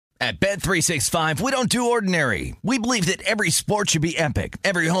At Bet365, we don't do ordinary. We believe that every sport should be epic.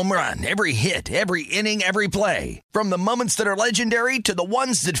 Every home run, every hit, every inning, every play. From the moments that are legendary to the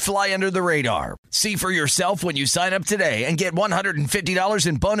ones that fly under the radar. See for yourself when you sign up today and get $150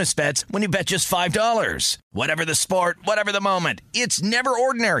 in bonus bets when you bet just $5. Whatever the sport, whatever the moment, it's never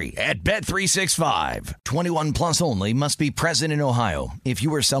ordinary at Bet365. 21 plus only. Must be present in Ohio. If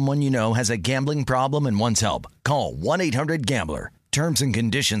you or someone you know has a gambling problem and wants help, call 1-800-GAMBLER. Terms and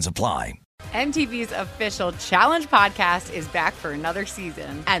conditions apply. MTV's official Challenge podcast is back for another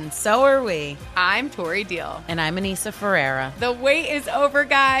season. And so are we. I'm Tori Deal. And I'm Anissa Ferreira. The wait is over,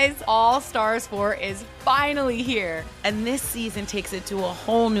 guys. All Stars 4 is finally here. And this season takes it to a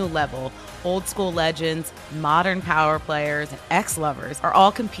whole new level. Old school legends, modern power players, and ex-lovers are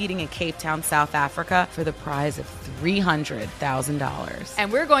all competing in Cape Town, South Africa for the prize of $300,000.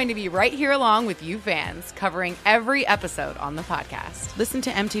 And we're going to be right here along with you fans, covering every episode on the podcast. Listen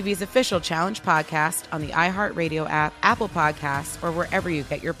to MTV's official Challenge podcast on the iHeartRadio app, Apple Podcasts, or wherever you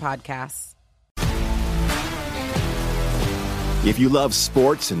get your podcasts. If you love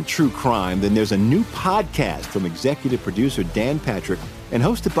sports and true crime, then there's a new podcast from executive producer Dan Patrick and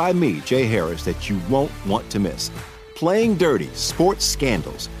hosted by me, Jay Harris, that you won't want to miss. Playing Dirty: Sports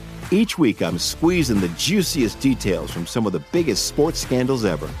Scandals. Each week, I'm squeezing the juiciest details from some of the biggest sports scandals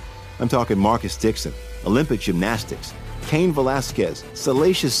ever. I'm talking Marcus Dixon, Olympic gymnastics, Cain Velasquez,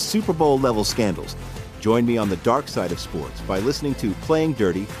 salacious Super Bowl-level scandals. Join me on the dark side of sports by listening to Playing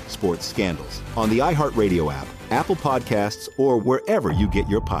Dirty: Sports Scandals on the iHeartRadio app, Apple Podcasts, or wherever you get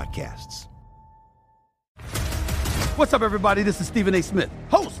your podcasts. What's up, everybody? This is Stephen A. Smith,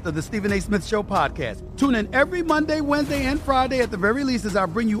 host of the Stephen A. Smith Show podcast. Tune in every Monday, Wednesday, and Friday at the very least as I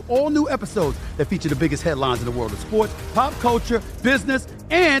bring you all new episodes that feature the biggest headlines in the world of sports, pop culture, business,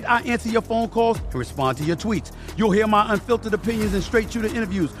 and I answer your phone calls and respond to your tweets. You'll hear my unfiltered opinions and straight-shooter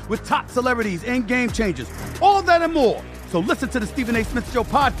interviews with top celebrities and game changers. All that and more. So listen to the Stephen A. Smith Show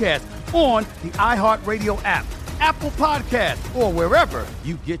podcast on the iHeartRadio app, Apple Podcasts, or wherever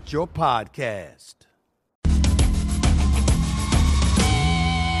you get your podcast.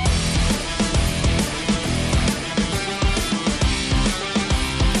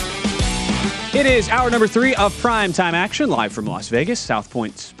 It is hour number 3 of Primetime Action, live from Las Vegas, South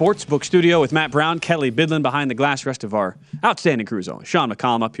Point Sportsbook Studio with Matt Brown, Kelly Bidlin behind the glass, rest of our outstanding crew as always. Sean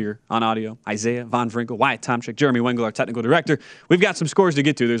McCollum up here on audio, Isaiah Von Vrinkel, Wyatt Tomczyk, Jeremy Wengel, our technical director. We've got some scores to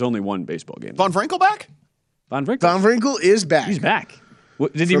get to. There's only one baseball game. Von Vrinkel back? Von Vrinkel? Von Vrinkel is back. He's back.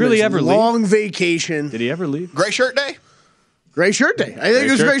 Did he really ever leave? Long vacation. Did he ever leave? Gray shirt day? Gray shirt day. I think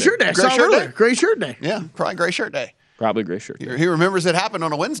it was gray shirt day. Gray shirt day? Gray shirt day. Yeah, probably gray shirt day. Probably gray shirt. He remembers it happened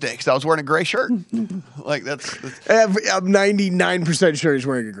on a Wednesday because I was wearing a gray shirt. Like that's I'm 99% sure he's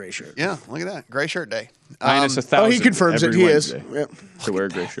wearing a gray shirt. yeah. Look at that, gray shirt day. Minus 1,000. he confirms every it. He Wednesday is. Yep. To wear a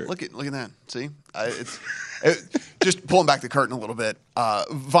gray shirt. Look at that. See, just pulling back the curtain a little bit.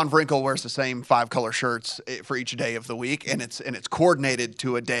 Von Vrinkel wears the same 5-color shirts for each day of the week, and it's coordinated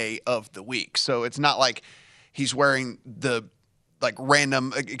to a day of the week. So it's not like he's wearing the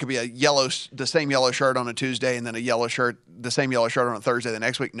random. It could be the same yellow shirt on a Tuesday, and then the same yellow shirt on a Thursday the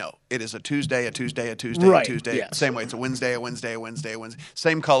next week. No, it is a Tuesday, a Tuesday, a Tuesday, right. a Tuesday. Yes. Same way. It's a Wednesday, a Wednesday, a Wednesday, a Wednesday.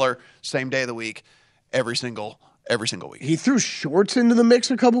 Same color, same day of the week, every single week. He threw shorts into the mix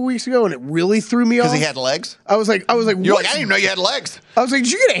a couple weeks ago, and it really threw me off. Because he had legs? I was like, You're like, I didn't even know you had legs. I was like,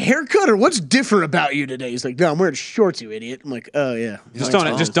 did you get a haircut or what's different about you today? He's like, no, I'm wearing shorts, you idiot. I'm like, oh, yeah. Just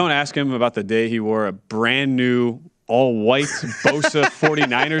don't ask him about the day he wore a brand new all-white Bosa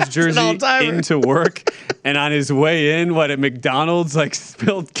 49ers jersey into work, and on his way in, at McDonald's,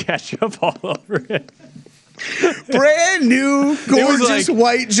 spilled ketchup all over it. Brand new, gorgeous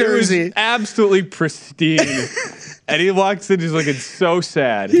white jersey. It was absolutely pristine. And he walks in, he's looking so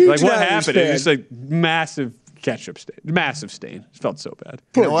sad. Huge what Niners happened? fan. It was just massive ketchup stain. Massive stain. It felt so bad.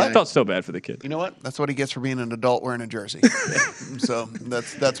 You know what? It felt so bad for the kid. You know what? That's what he gets for being an adult wearing a jersey. So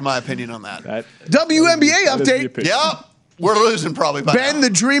that's my opinion on that. WNBA update. Yep. We're losing probably by Ben, now.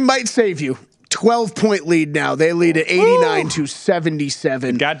 the dream might save you. 12-point lead now. They lead at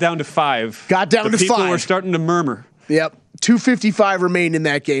 89-77. Got down to 5. The people 5. were starting to murmur. Yep. 2:55 remain in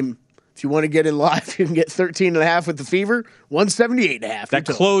that game. If you want to get in live, you can get 13.5 with the Fever, 178.5. That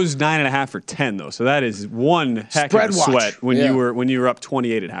closed 9.5 for 10 though, so that is one heck Spread of a watch. sweat when Yeah. you were up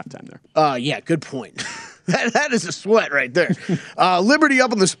 28 at halftime there. Yeah, good point. that is a sweat right there. Liberty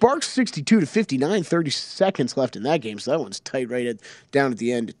up on the Sparks, 62-59. 30 seconds left in that game, so that one's tight down at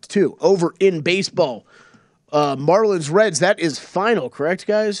the end. 2 over in baseball. Marlins Reds. That is final, correct,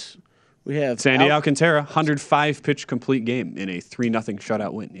 guys? We have Sandy Alcantara, 105-pitch complete game in a 3-0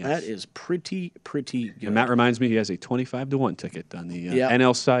 shutout win. Yes. That is pretty good. And Matt reminds me he has a 25-1 ticket on the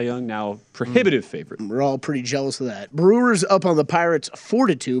NL Cy Young, now prohibitive favorite. We're all pretty jealous of that. Brewers up on the Pirates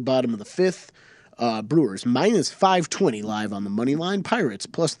 4-2, bottom of the fifth. Brewers minus 520 live on the money line. Pirates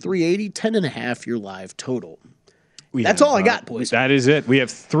plus 380, 10.5 your live total. That's all I got, boys. That is it. We have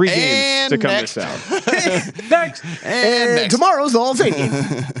 3 games to come this out. Next. And tomorrow's the Hall of Fame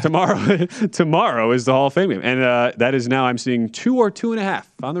game. Tomorrow is the Hall of Fame game. And that is now I'm seeing 2 or 2.5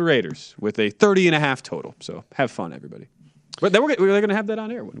 on the Raiders with a 30.5 total. So have fun, everybody. But then we're going to have that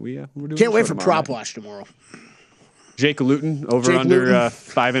on air when we're doing Can't wait for tomorrow Prop night. Watch tomorrow. Jake Luton under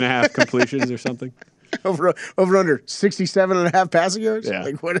 5.5 completions or something. Over under 67.5 passing yards? Yeah.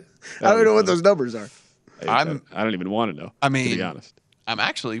 Like what? I don't know what those numbers are. I don't even want to know. I mean, to be honest, I'm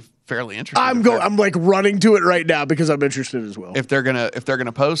actually fairly interested. I'm like running to it right now because I'm interested as well. If they're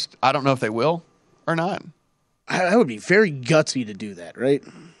gonna post, I don't know if they will or not. That would be very gutsy to do that, right?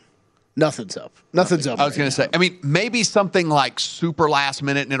 Nothing's up. Nothing's up. I was gonna say. I mean, maybe something like super last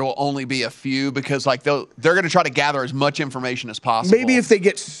minute, and it'll only be a few because like they're gonna try to gather as much information as possible. Maybe if they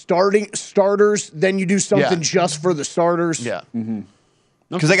get starters, then you do something just for the starters. Yeah. Mm-hmm.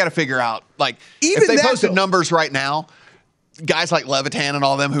 Because they got to figure out, like, even if they posted numbers right now, guys like Levitan and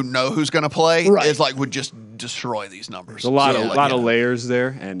all them who know who's going to play would just destroy these numbers. There's a lot of layers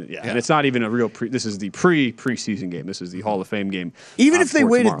there, and and it's not even a real this is the preseason game. This is the Hall of Fame game. Even if they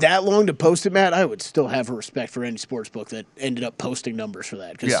waited tomorrow. that long to post it, Matt, I would still have a respect for any sports book that ended up posting numbers for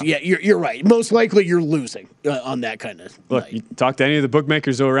that. Because you're right. Most likely you're losing on that kind of Look, you talk to any of the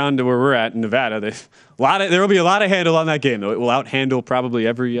bookmakers around to where we're at in Nevada, there will be a lot of handle on that game, though. It will out-handle probably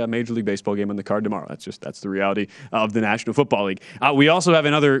every Major League Baseball game on the card tomorrow. That's the reality of the National Football League. We also have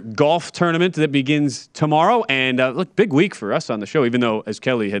another golf tournament that begins tomorrow, and look, big week for us on the show, even though, as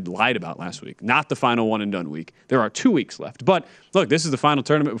Kelly had lied about last week, not the final one-and-done week. There are 2 weeks left. But, look, this is the final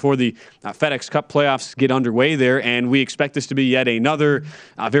tournament before the FedEx Cup playoffs get underway there, and we expect this to be yet another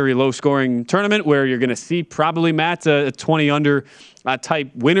very low-scoring tournament where you're going to see probably, Matt, a 20-under type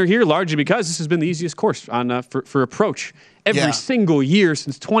winner here, largely because this has been the easiest course on for approach every single year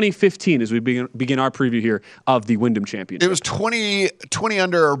since 2015 as we begin our preview here of the Wyndham Championship. It was 20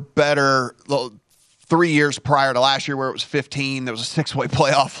 under or better 3 years prior to last year where it was 15. There was a 6-way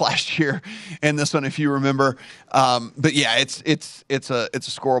playoff last year in this one, if you remember. But yeah, it's a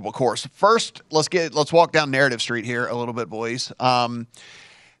scoreable course. First, let's walk down Narrative Street here a little bit, boys.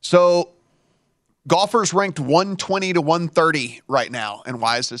 So golfers ranked 120 to 130 right now. And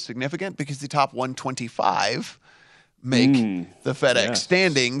why is this significant? Because the top 125 make the FedEx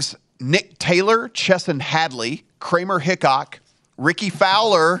standings. Nick Taylor, Chesson Hadley, Kramer Hickok, Ricky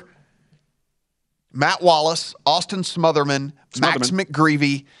Fowler, Matt Wallace, Austin Smotherman, Max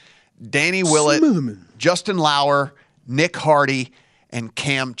McGreevy, Danny Willett, Justin Lauer, Nick Hardy, and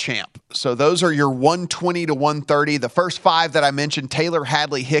Cam Champ. So those are your 120 to 130. The first 5 that I mentioned, Taylor,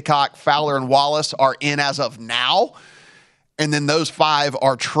 Hadley, Hickok, Fowler, and Wallace, are in as of now. And then those 5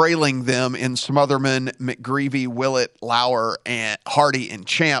 are trailing them in Smotherman, McGreevy, Willett, Lauer, and Hardy, and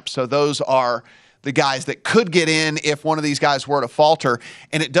Champ. So those are the guys that could get in if one of these guys were to falter.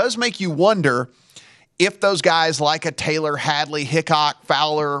 And it does make you wonder if those guys like a Taylor, Hadley, Hickok,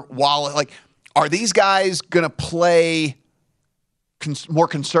 Fowler, Wallace, like, are these guys going to play more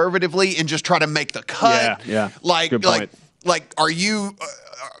conservatively and just try to make the cut? Yeah. Good point. Like, are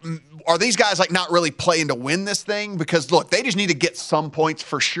these guys like not really playing to win this thing? Because look, they just need to get some points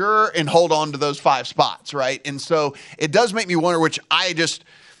for sure and hold on to those 5 spots, right? And so it does make me wonder, which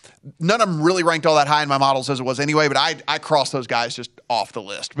none of them really ranked all that high in my models as it was anyway, but I crossed those guys just off the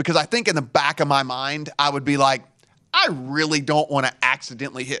list because I think in the back of my mind, I would be like, I really don't want to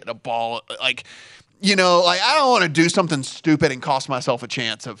accidentally hit a ball. Like, I don't want to do something stupid and cost myself a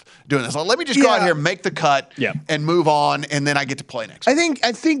chance of doing this. Let me just go out here, make the cut, and move on, and then I get to play next week.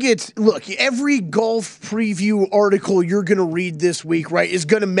 I think it's, look, every golf preview article you're going to read this week, right, is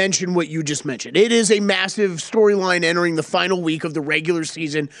going to mention what you just mentioned. It is a massive storyline entering the final week of the regular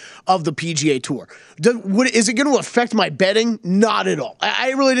season of the PGA Tour. Is it going to affect my betting? Not at all.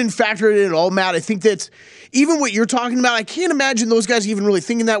 I really didn't factor it in at all, Matt. I think that's, even what you're talking about, I can't imagine those guys even really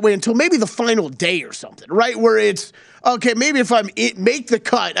thinking that way until maybe the final day or something, right? Where it's, okay, maybe if make the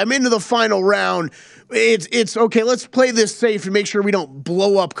cut, I'm into the final round, it's okay, let's play this safe and make sure we don't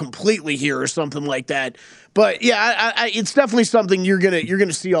blow up completely here or something like that. But yeah, it's definitely something you're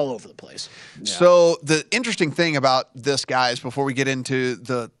gonna see all over the place. Yeah. So the interesting thing about this, guys, before we get into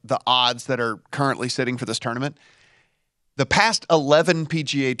the odds that are currently sitting for this tournament, the past 11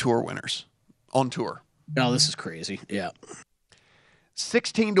 PGA Tour winners on tour. Oh, this is crazy. Yeah.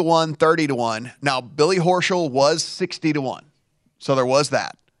 16-1, 30-1. Now, Billy Horschel was 60-1. So there was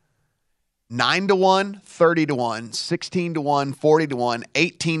that. 9-1, 30-1, 16-1, 40-1,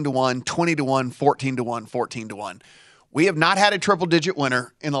 18-1, 20-1, 14-1, 14-1. We have not had a triple-digit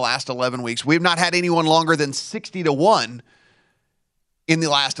winner in the last 11 weeks. We have not had anyone longer than 60-1 in the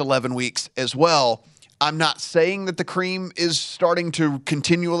last 11 weeks as well. I'm not saying that the cream is starting to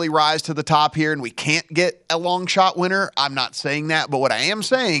continually rise to the top here and we can't get a long shot winner. I'm not saying that. But what I am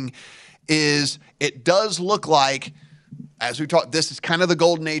saying is it does look like, as we talked, this is kind of the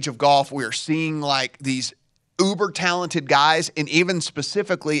golden age of golf. We are seeing like these uber talented guys. And even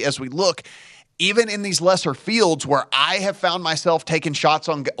specifically as we look, even in these lesser fields where I have found myself taking shots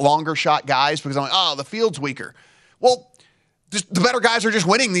on longer shot guys because I'm like, oh, the field's weaker. Well, just the better guys are just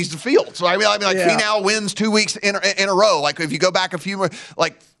winning these fields. So I mean, Finau wins 2 weeks in a row. Like if you go back a few more,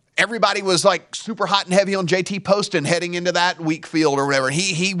 like everybody was like super hot and heavy on JT Poston heading into that weak field or whatever.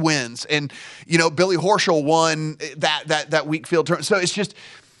 He wins, and Billy Horschel won that weak field turn. So it's just,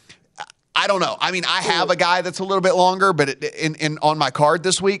 I don't know. I mean, I have a guy that's a little bit longer, but in on my card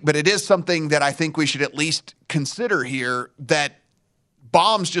this week. But it is something that I think we should at least consider here, that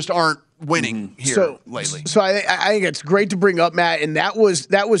bombs just aren't winning here lately. So I think it's great to bring up, Matt, and that was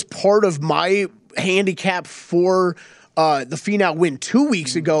part of my handicap for the Finau win 2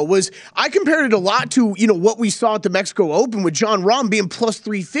 weeks ago. Was I compared it a lot to what we saw at the Mexico Open with Jon Rahm being plus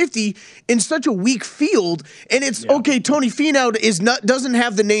 350 in such a weak field, and it's okay. Tony Finau doesn't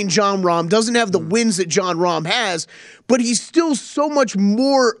have the name Jon Rahm, doesn't have the wins that Jon Rahm has, but he's still so much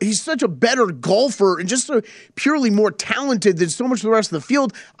more. He's such a better golfer and just so purely more talented than so much of the rest of the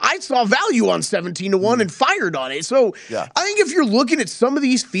field. I saw value on 17-1 and fired on it. So I think if you're looking at some of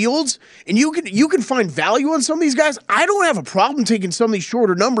these fields and you can find value on some of these guys, I don't have a problem taking some of these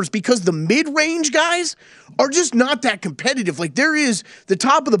shorter numbers because the mid-range guys are just not that competitive. Like there is the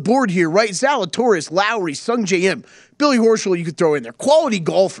top of the board here, right? Zalatoris, Lowry, Sungjae Im, Billy Horschel, you could throw in there. Quality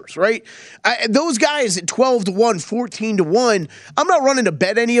golfers, right? Those guys at 12-1, 14-1, I'm not running to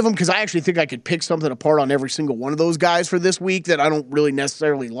bet any of them because I actually think I could pick something apart on every single one of those guys for this week that I don't really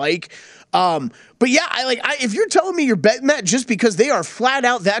necessarily like. But yeah, if you're telling me you're betting that just because they are flat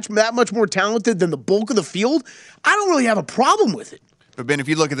out that much more talented than the bulk of the field, I don't really have a problem with it. But Ben, if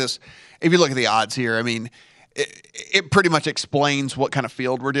you look at the odds here, I mean, it pretty much explains what kind of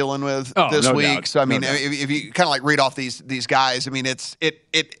field we're dealing with this week. Doubt. So I mean, if you kind of like read off these guys, I mean, it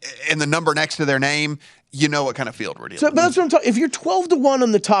and the number next to their name, you know what kind of field we're dealing with. But that's what I'm talking. If you're 12-1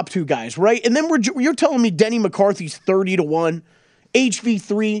 on the top two guys, right, and then you're telling me Denny McCarthy's 30-1,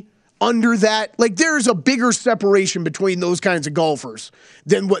 HV3 under that, like there's a bigger separation between those kinds of golfers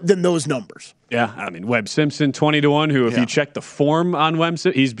than those numbers. Yeah, I mean, Webb Simpson, 20-1, who, if you check the form on Webb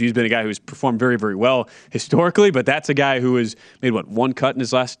Simpson, he's been a guy who's performed very, very well historically, but that's a guy who has made, one cut in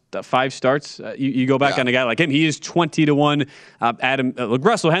his last 5 starts? You go back on a guy like him, he is 20-1.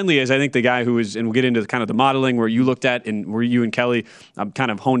 Russell Henley is, I think, the guy who is, and we'll get into kind of the modeling where you looked at and where you and Kelly kind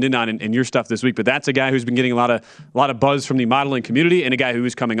of honed in on in your stuff this week, but that's a guy who's been getting a lot of buzz from the modeling community and a guy who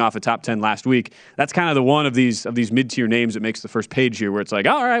is coming off a top 10 last week. That's kind of the one of these mid-tier names that makes the first page here where it's like,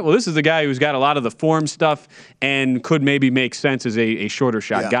 all right, well, this is the guy who's got a lot of the form stuff and could maybe make sense as a shorter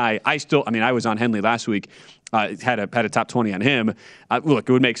shot guy. I was on Henley last week, had a top 20 on him. Look,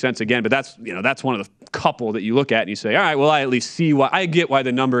 it would make sense again, but that's one of the couple that you look at and you say, all right, well, I at least see why. I get why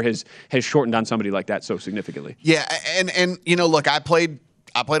the number has shortened on somebody like that so significantly. Yeah, and look, I played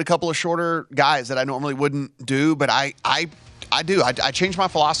a couple of shorter guys that I normally wouldn't do, but I changed my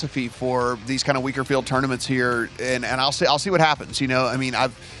philosophy for these kind of weaker field tournaments here, and I'll see what happens. I mean,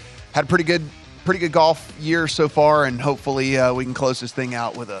 I've had a pretty good golf year so far, and hopefully we can close this thing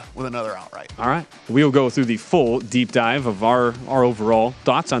out with another outright. All right, we will go through the full deep dive of our overall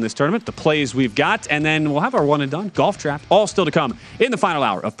thoughts on this tournament, the plays we've got, and then we'll have our one and done golf trap, all still to come in the final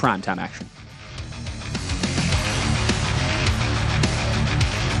hour of Primetime Action.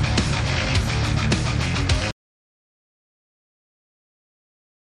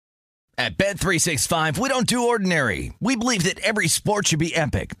 At Bet365, we don't do ordinary. We believe that every sport should be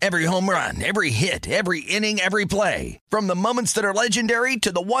epic. Every home run, every hit, every inning, every play. From the moments that are legendary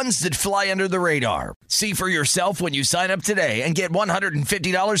to the ones that fly under the radar. See for yourself when you sign up today and get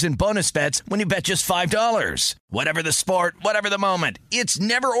 $150 in bonus bets when you bet just $5. Whatever the sport, whatever the moment, it's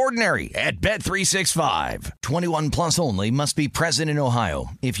never ordinary at Bet365. 21 plus only. Must be present in Ohio.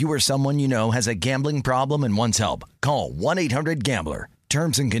 If you or someone you know has a gambling problem and wants help, call 1-800-GAMBLER.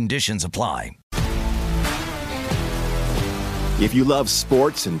 Terms and conditions apply. If you love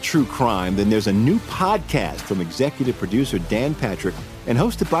sports and true crime, then there's a new podcast from executive producer Dan Patrick and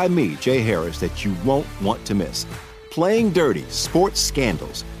hosted by me, Jay Harris, that you won't want to miss. Playing Dirty: Sports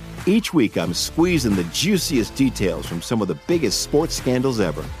Scandals. Each week, I'm squeezing the juiciest details from some of the biggest sports scandals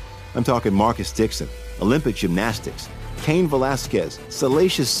ever. I'm talking Marcus Dixon, Olympic gymnastics, Cain Velasquez,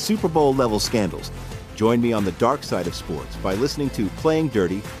 salacious Super Bowl-level scandals. Join me on the dark side of sports by listening to Playing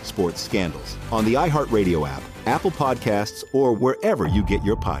Dirty: Sports Scandals on the iHeartRadio app, Apple Podcasts, or wherever you get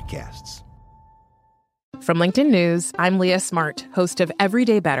your podcasts. From LinkedIn News, I'm Leah Smart, host of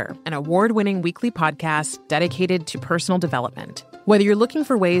Everyday Better, an award-winning weekly podcast dedicated to personal development. Whether you're looking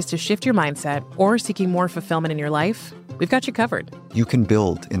for ways to shift your mindset or seeking more fulfillment in your life, we've got you covered. You can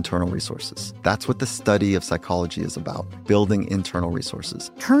build internal resources. That's what the study of psychology is about, building internal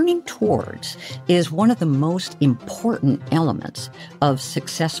resources. Turning towards is one of the most important elements of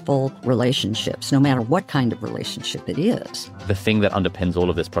successful relationships, no matter what kind of relationship it is. The thing that underpins all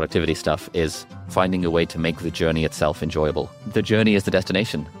of this productivity stuff is finding a way to make the journey itself enjoyable. The journey is the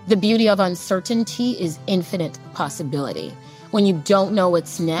destination. The beauty of uncertainty is infinite possibility. When you don't know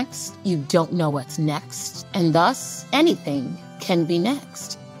what's next, you don't know what's next. And thus, anything can be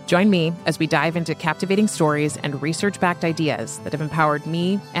next. Join me as we dive into captivating stories and research-backed ideas that have empowered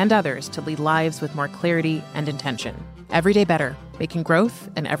me and others to lead lives with more clarity and intention. Everyday Better, making growth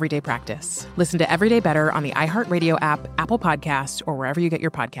an everyday practice. Listen to Everyday Better on the iHeartRadio app, Apple Podcasts, or wherever you get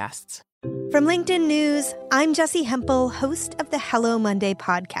your podcasts. From LinkedIn News, I'm Jessie Hempel, host of the Hello Monday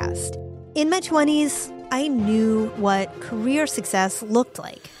podcast. In my 20s, I knew what career success looked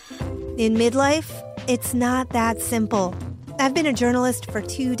like. In midlife, it's not that simple. I've been a journalist for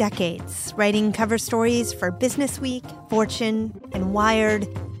 2 decades, writing cover stories for Business Week, Fortune, and Wired.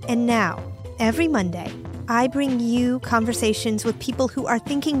 And now, every Monday, I bring you conversations with people who are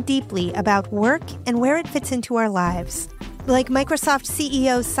thinking deeply about work and where it fits into our lives. Like Microsoft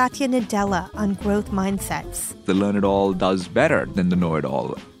CEO Satya Nadella on growth mindsets. The learn-it-all does better than the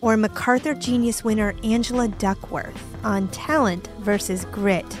know-it-all. Or MacArthur Genius winner Angela Duckworth on talent versus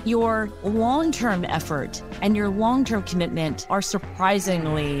grit. Your long-term effort and your long-term commitment are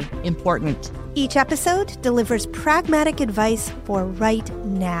surprisingly important. Each episode delivers pragmatic advice for right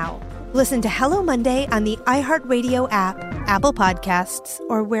now. Listen to Hello Monday on the iHeartRadio app, Apple Podcasts,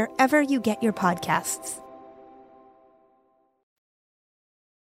 or wherever you get your podcasts.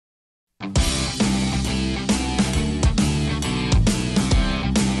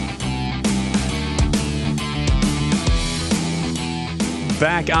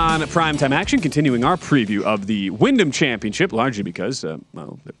 Back on Primetime Action, continuing our preview of the Wyndham Championship, largely because,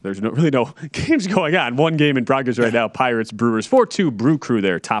 there's really no games going on. One game in progress right now, Pirates, Brewers, 4-2 Brew Crew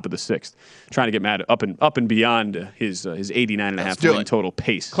there, top of the 6th. Trying to get Matt up and beyond his 89.5 win total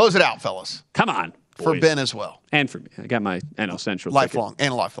pace. Close it out, fellas. Come on, boys. For Ben as well. And for me. I got my NL Central lifelong ticket.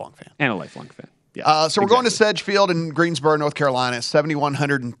 And a lifelong fan. And a lifelong fan. Yeah, so we're going to Sedgefield in Greensboro, North Carolina,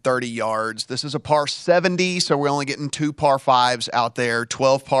 7,130 yards. This is a par 70, so we're only getting 2 par 5s out there,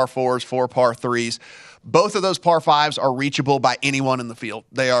 12 par 4s, 4 par 3s. Both of those par 5s are reachable by anyone in the field.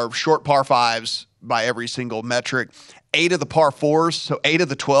 They are short par 5s by every single metric. 8 of the par 4s, so 8 of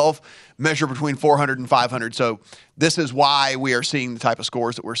the 12, measure between 400 and 500. So this is why we are seeing the type of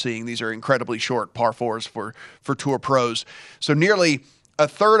scores that we're seeing. These are incredibly short par 4s for tour pros. So nearly a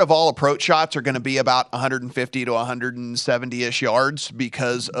third of all approach shots are going to be about 150 to 170-ish yards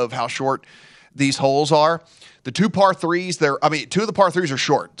because of how short these holes are. The 2 par 3s, 2 of the par 3s are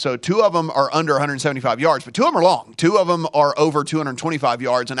short. So 2 of them are under 175 yards, but 2 of them are long. 2 of them are over 225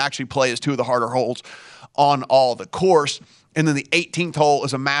 yards and actually play as 2 of the harder holes on all the course. And then the 18th hole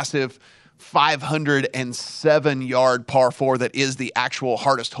is a massive 507-yard par 4 that is the actual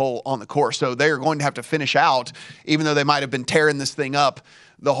hardest hole on the course. So they are going to have to finish out, even though they might have been tearing this thing up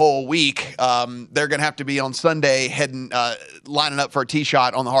the whole week. They're going to have to be on Sunday lining up for a tee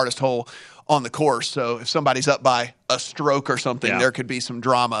shot on the hardest hole on the course. So if somebody's up by a stroke or something, there could be some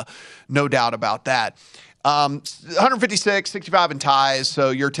drama, no doubt about that. 156, 65 in ties,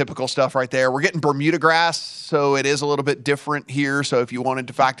 so your typical stuff right there. We're getting Bermuda grass, so it is a little bit different here. So if you wanted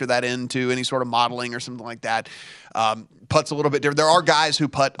to factor that into any sort of modeling or something like that, putt's a little bit different. There are guys who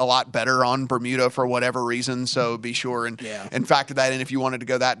putt a lot better on Bermuda for whatever reason, so be sure and factor that in if you wanted to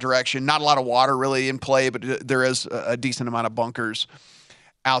go that direction. Not a lot of water really in play, but there is a decent amount of bunkers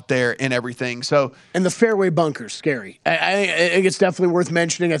out there and everything. And the fairway bunkers, scary. I think it's definitely worth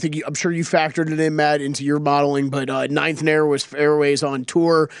mentioning. I'm sure you factored it in, Matt, into your modeling, but 9th and narrowest fairways on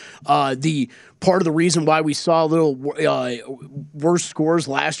tour. The part of the reason why we saw a little worse scores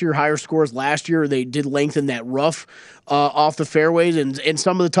last year, higher scores last year, they did lengthen that rough off the fairways and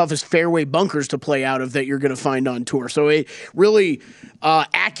some of the toughest fairway bunkers to play out of that you're going to find on tour. So it really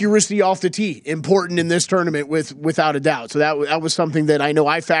accuracy off the tee, important in this tournament without a doubt. So that was something that I know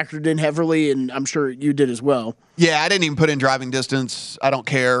I factored in heavily, and I'm sure you did as well. Yeah, I didn't even put in driving distance. I don't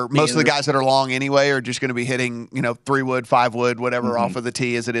care. Most of the guys that are long anyway are just going to be hitting, 3-wood, 5-wood, whatever off of the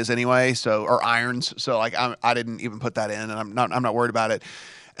tee as it is anyway. So, or irons. So like I didn't even put that in, and I'm not worried about it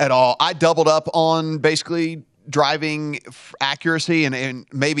at all. I doubled up on basically driving accuracy, and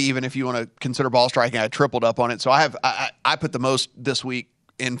maybe even if you want to consider ball striking, I tripled up on it. So I put the most this week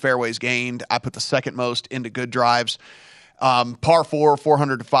in fairways gained. I put the second most into good drives. Par 4,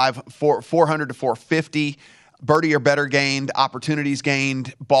 400 to 450. Birdie or better gained, opportunities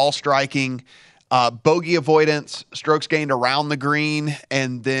gained, ball striking, bogey avoidance, strokes gained around the green,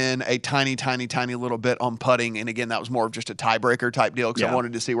 and then a tiny little bit on putting. And again, that was more of just a tiebreaker type deal because I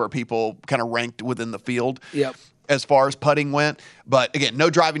wanted to see where people kind of ranked within the field as far as putting went. But again, no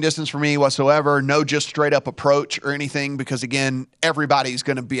driving distance for me whatsoever. No just straight up approach or anything because again, everyone's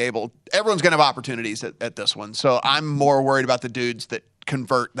going to have opportunities at this one. So I'm more worried about the dudes that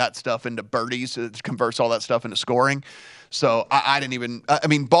convert that stuff into birdies. It converts all that stuff into scoring. So I didn't even. I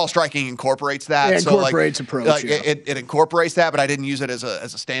mean, ball striking incorporates that. It incorporates approach. It incorporates that, but I didn't use it as a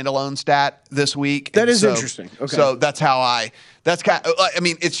standalone stat this week. That is interesting. Okay. So that's how That's kind of, I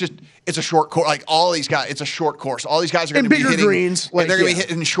mean, it's a short course. Like all these guys, it's a short course. All these guys are going to be hitting greens. They're going to be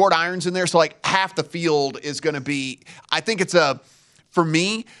hitting short irons in there. So like half the field is going to be. I think for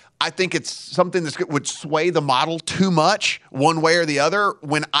me. I think it's something that would sway the model too much one way or the other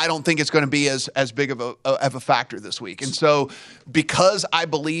when I don't think it's going to be as big of a factor this week. And so because I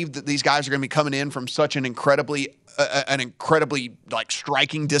believe that these guys are going to be coming in from such an incredibly like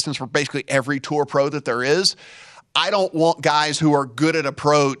striking distance for basically every tour pro that there is, I don't want guys who are good at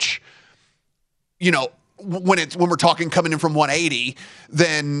approach, when we're talking coming in from 180,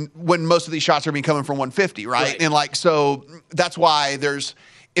 then when most of these shots are coming from 150, right? And like, so that's why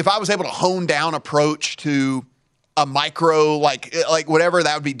if I was able to hone down approach to a micro, like whatever,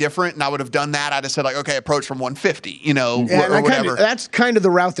 that would be different. And I would have done that. I'd have said like, okay, approach from 150, or whatever. That's kind of the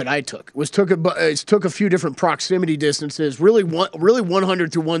route that I took. Took a few different proximity distances, really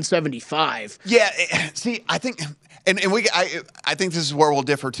 100 through 175. Yeah. See, I think, and I think this is where we'll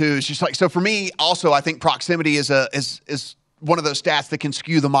differ too. It's just like, so for me also, I think proximity is one of those stats that can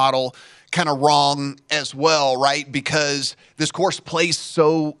skew the model kind of wrong as well, right? Because this course plays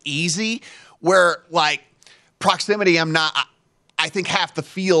so easy where like proximity, I think half the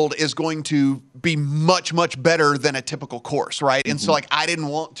field is going to be much, much better than a typical course, right? And so like I didn't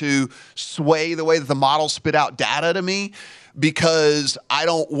want to sway the way that the model spit out data to me because I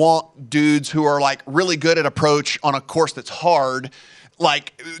don't want dudes who are like really good at approach on a course that's hard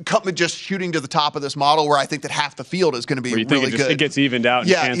like just shooting to the top of this model where I think that half the field is going to be really good. It gets evened out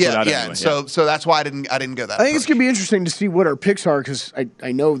and canceled out anyway. So that's why I didn't go that. I think it's going to be interesting to see what our picks are because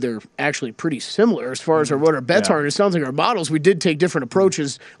I know they're actually pretty similar as far as what our bets are. And it sounds like our models, we did take different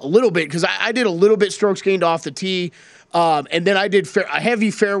approaches a little bit because I did a little bit strokes gained off the tee. And then I did a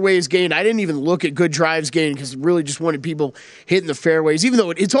heavy fairways gain. I didn't even look at good drives gain because really just wanted people hitting the fairways, even though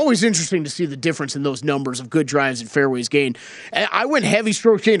it's always interesting to see the difference in those numbers of good drives and fairways gain. And I went heavy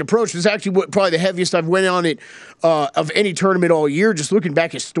strokes gained approach. It was actually probably the heaviest I've went on it of any tournament all year. Just looking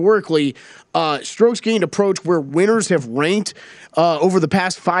back historically, strokes gained approach where winners have ranked over the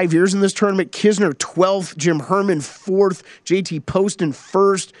past 5 years in this tournament. Kisner 12th, Jim Herman 4th, JT Poston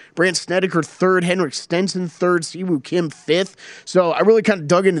 1st, Brandt Snedeker 3rd, Henrik Stenson 3rd, Siwoo Kim 5th. So I really kind of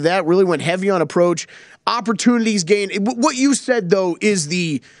dug into that, really went heavy on approach. Opportunities gained. What you said, though, is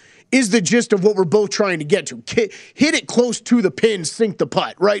the gist of what we're both trying to get to. Hit it close to the pin, sink the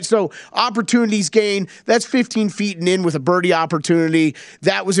putt, right? So opportunities gained, that's 15 feet and in with a birdie opportunity.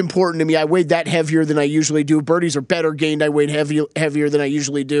 That was important to me. I weighed that heavier than I usually do. Birdies are better gained. I weighed heavier than I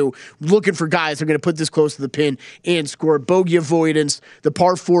usually do. Looking for guys that are going to put this close to the pin and score. Bogey avoidance, the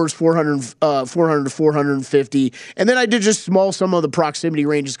par 4s, 400 to 450. And then I did just some of the proximity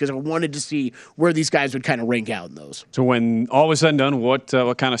ranges because I wanted to see where these guys would kind of rank out in those. So when all was said and done, what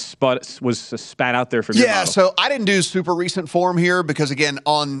kind of was spat out there from your model? So I didn't do super recent form here because, again,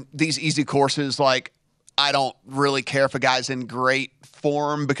 on these easy courses, like I don't really care if a guy's in great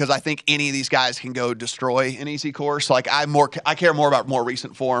form because I think any of these guys can go destroy an easy course. Like I care more about more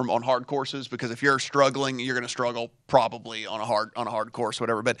recent form on hard courses because if you're struggling, you're going to struggle probably on a hard course,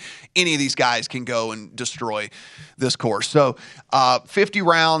 whatever. But any of these guys can go and destroy this course. So 50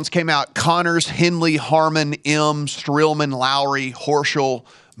 rounds came out: Connors, Henley, Harmon, M, Streelman, Lowry, Horschel,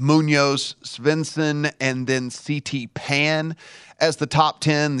 Munoz, Svensson, and then CT Pan as the top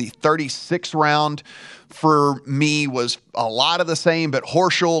 10. The 36 round for me was a lot of the same, but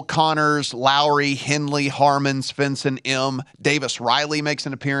Horschel, Connors, Lowry, Henley, Harmon, Svensson, M. Davis Riley makes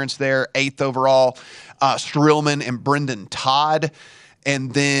an appearance there, 8th overall. Streelman and Brendan Todd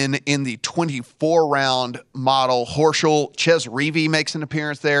And then in the 24-round model, Horschel, Ches Reavie makes an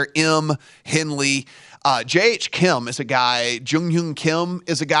appearance there. Henley. J.H. Kim is a guy. Jung-Hyun Kim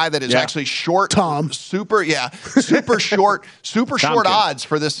is a guy that is actually short. Super short odds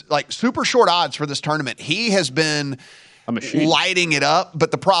for this, super short odds for this tournament. He has been lighting it up, but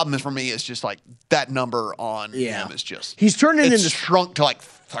the problem is for me is just that number on him is just he's turning into shrunk to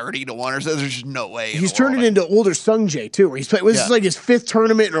 30 to 1 or so. There's just no way. He's turning into older Sung Jae too. Where he's played. This is his 5th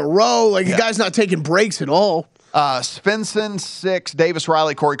tournament in a row. The guy's not taking breaks at all. Svensson 6, Davis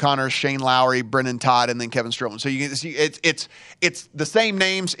Riley, Corey Connors, Shane Lowry, Brennan Todd, and then Kevin Stroman. So you can see it's the same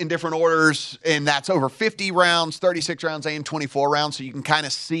names in different orders, and that's over 50 rounds, 36 rounds, and 24 rounds. So you can kind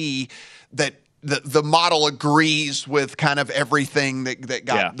of see that the model agrees with kind of everything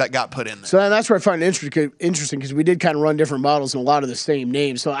that got put in there. So that's where I find it interesting because we did kind of run different models and a lot of the same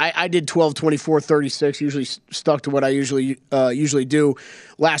names. So I did 12, 24, 36, usually stuck to what I usually do.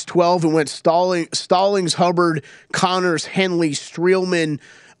 Last 12 and went Stallings, Hubbard, Connors, Henley, Streelman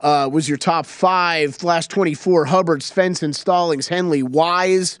was your top 5. Last 24, Hubbard, Svensson, Stallings, Henley,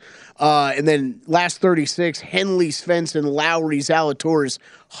 Wise. And then last 36, Henley, Svensson, Lowry, Zalatoris,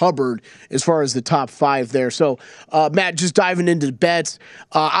 Hubbard, as far as the top 5 there. So, Matt, just diving into the bets,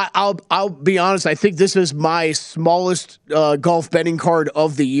 I'll be honest. I think this is my smallest golf betting card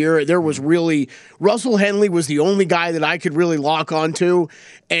of the year. There was really Russell Henley was the only guy that I could really lock onto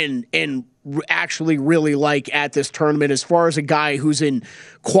and actually really like at this tournament as far as a guy who's in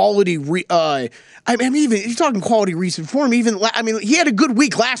quality. Even you're talking quality recent form. He had a good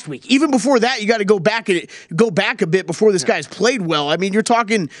week last week. Even before that, you got to go back a bit before this guy's played well. You're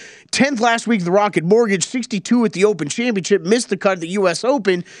talking 10th last week at the Rocket Mortgage, 62 at the Open Championship, missed the cut at the U.S.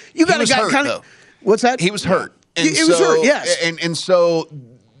 Open. You got a guy kind of. What's that? He was hurt. He was hurt. Yes, and so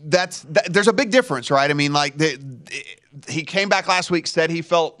there's a big difference, right? He came back last week, said he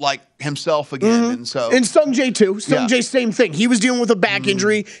felt like himself again, and Sung Jae too. Sung Jae, same thing. He was dealing with a back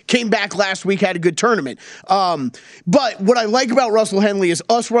injury, came back last week, had a good tournament. But what I like about Russell Henley is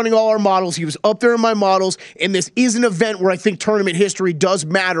us running all our models. He was up there in my models, and this is an event where I think tournament history does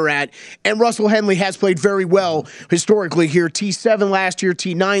matter at. And Russell Henley has played very well historically here. T7 last year,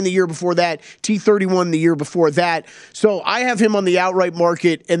 T9 the year before that, T31 the year before that. So I have him on the outright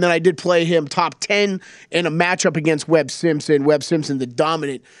market, and then I did play him top 10 in a matchup against Webb Simpson. Webb Simpson, the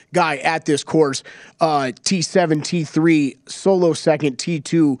dominant guy at this course, T7, T3, solo second,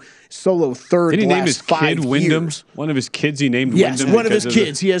 T2, solo third. Did he name his kid Wyndham? Years. One of his kids he named Wyndham? Yes, one of his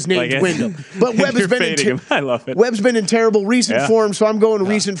kids he has named Wyndham. But Webb has been I love it. Webb's been in terrible recent form, so I'm going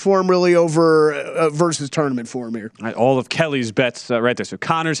recent form really over versus tournament form here. All of Kelly's bets right there. So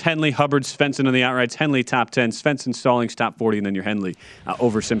Connors, Henley, Hubbard, Svensson on the outrights. Henley top 10, Svensson, Stallings top 40, and then your Henley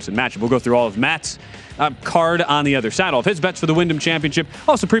over Simpson matchup. We'll go through all of Matt's card on the other side. All of his bets for the Wyndham Championship.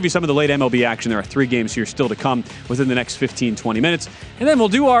 Also preview some of the late MLB action. There are 3 games here still to come within the next 15-20 minutes. And then we'll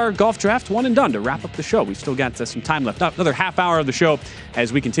do our golf draft one and done to wrap up the show. We've still got some time left. Another half hour of the show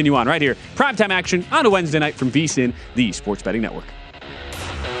as we continue on right here. Primetime action on a Wednesday night from VSiN, the Sports Betting Network.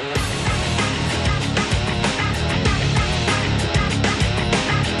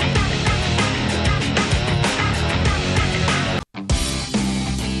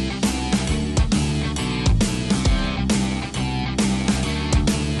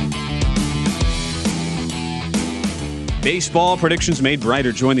 Baseball predictions made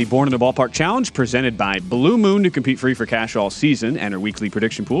brighter. Join the Born in the Ballpark Challenge presented by Blue Moon to compete free for cash all season. Enter weekly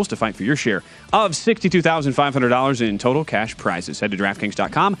prediction pools to fight for your share of $62,500 in total cash prizes. Head to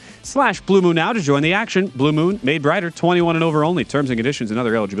DraftKings.com/Blue Moon now to join the action. Blue Moon made brighter. 21 and over only. Terms and conditions and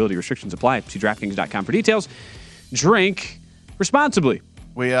other eligibility restrictions apply. See DraftKings.com for details. Drink responsibly.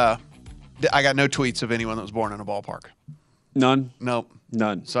 I got no tweets of anyone that was born in a ballpark. None? Nope.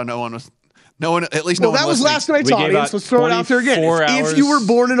 None. So no one was... No one, at least no one. That was listening. last night's audience. Let's throw it out there again. If you were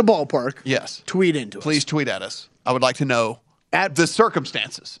born in a ballpark, yes, tweet into us. Please tweet at us. I would like to know at the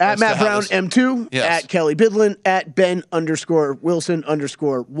circumstances. At Matt Brown M2, at Kelly Bidlin, at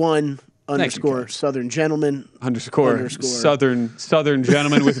Ben_Wilson_1_ Southern Gentleman Southern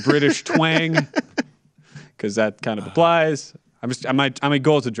Gentleman with British twang, because that kind of applies. My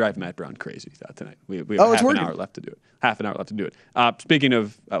goal is to drive Matt Brown crazy tonight. We have half an hour left to do it. Speaking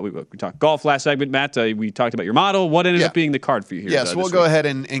of, we talked golf last segment, Matt. We talked about your model. What ended up being the card for you here? Yes, we'll go ahead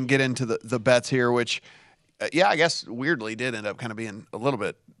and get into the bets here, which, I guess weirdly did end up kind of being a little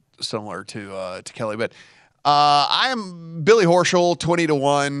bit similar to Kelly. But I am Billy Horschel,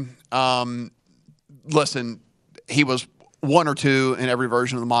 20-1. Listen, he was 1 or 2 in every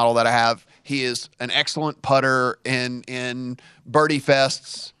version of the model that I have. He is an excellent putter in birdie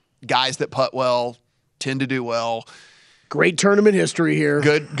fests. Guys that putt well tend to do well. Great tournament history here.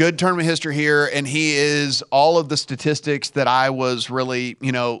 Good tournament history here, and he is all of the statistics that I was really,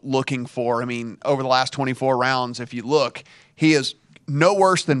 looking for. I mean, over the last 24 rounds, if you look, he is no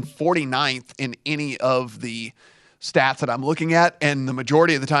worse than 49th in any of the stats that I'm looking at, and the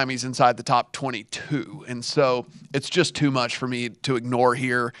majority of the time he's inside the top 22. And so it's just too much for me to ignore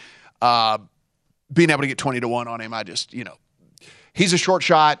here. Being able to get 20-1 on him, I just, he's a short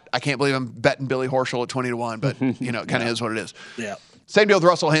shot. I can't believe I'm betting Billy Horschel at 20-1, but it kind of is what it is. Yeah. Same deal with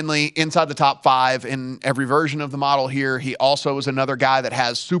Russell Henley, inside the top 5 in every version of the model here. He also is another guy that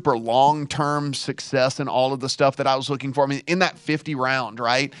has super long-term success in all of the stuff that I was looking for. I mean, in that 50 round,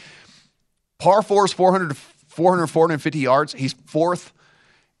 right? Par 4's 450 yards. He's 4th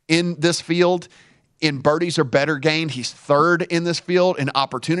in this field. In birdies or better gained, he's 3rd in this field. In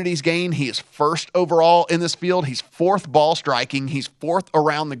opportunities gained, he is 1st overall in this field. He's 4th ball striking. He's 4th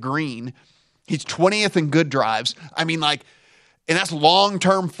around the green. He's 20th in good drives. I mean, and that's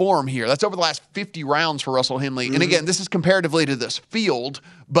long-term form here. That's over the last 50 rounds for Russell Henley. And again, this is comparatively to this field,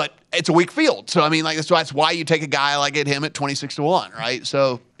 but it's a weak field. So, I mean, that's why you take a guy like him at 26-1, right?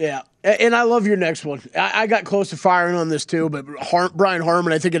 So, yeah. And I love your next one. I got close to firing on this too, but Brian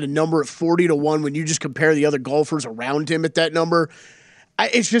Harman, I think at a number of 40-1, when you just compare the other golfers around him at that number,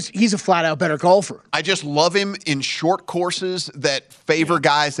 it's just he's a flat-out better golfer. I just love him in short courses that favor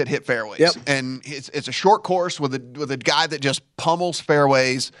guys that hit fairways. Yep. And it's a short course with a guy that just pummels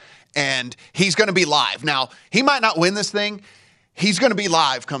fairways, and he's going to be live. Now, he might not win this thing. He's going to be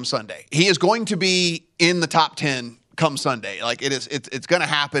live come Sunday. He is going to be in the top 10 come Sunday. It's going to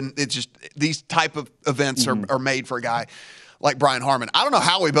happen. It's just these type of events are made for a guy like Brian Harman. I don't know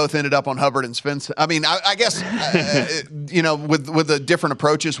how we both ended up on Hubbard and Svensson. I mean, I guess, with the different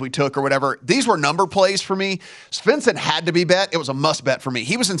approaches we took or whatever, these were number plays for me. Svensson had to be bet. It was a must bet for me.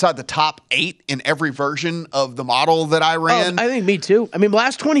 He was inside the top 8 in every version of the model that I ran. I think me too. I mean,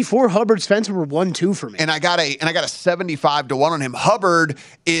 last 24, Hubbard, Svensson were 1-2 for me. And I got a 75-1 on him. Hubbard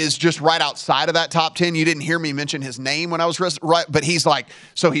is just right outside of that top 10. You didn't hear me mention his name when I was right, but he's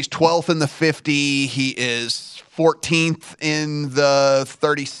he's 12th in the 50. He is 14th in the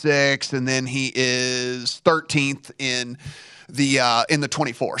 36, and then he is 13th in the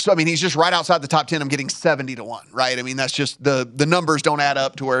 24. So I mean, he's just right outside the top 10. I'm getting 70-1, right? I mean, that's just the numbers don't add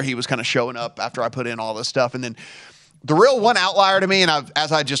up to where he was kind of showing up after I put in all this stuff. And then the real one outlier to me, and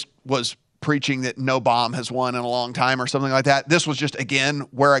as I just was preaching that no bomb has won in a long time or something like that, this was just again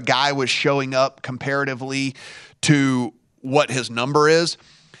where a guy was showing up comparatively to what his number is.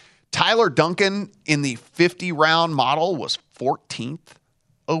 Tyler Duncan in the 50-round model was 14th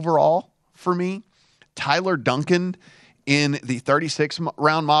overall for me. Tyler Duncan in the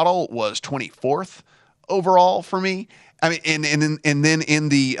 36-round model was 24th overall for me. I mean, and then in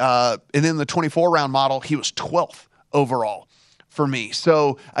the 24-round model, he was 12th overall for me.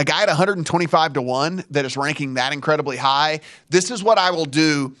 So a guy at 125-1 that is ranking that incredibly high, this is what I will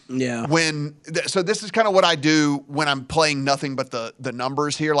do so this is kind of what I do when I'm playing nothing but the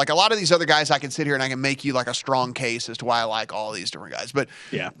numbers here. Like a lot of these other guys, I can sit here and I can make you like a strong case as to why I like all these different guys. But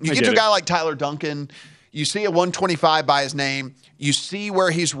you get to a guy like Tyler Duncan, you see a 125 by his name, you see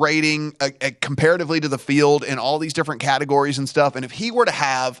where he's rating comparatively to the field in all these different categories and stuff. And if he were to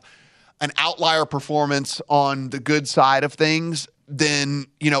have an outlier performance on the good side of things, then,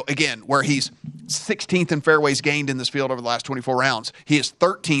 again, where he's 16th in fairways gained in this field over the last 24 rounds. He is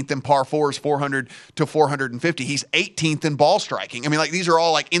 13th in par 4s, 400 to 450. He's 18th in ball striking. I mean, these are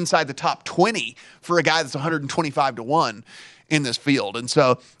all inside the top 20 for a guy that's 125-1 in this field. And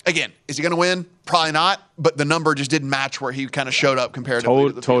so, again, is he going to win? Probably not, but the number just didn't match where he kind of showed up comparatively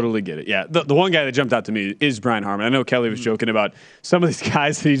to the Totally field. get it. Yeah, the one guy that jumped out to me is Brian Harman. I know Kelly was joking about some of these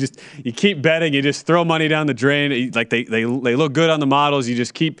guys that you keep betting, you just throw money down the drain. They look good on the models. You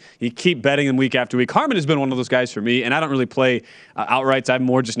keep betting them week after week. Harman has been one of those guys for me, and I don't really play outrights. I'm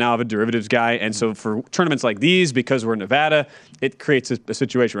more just now of a derivatives guy, and so for tournaments like these, because we're in Nevada, it creates a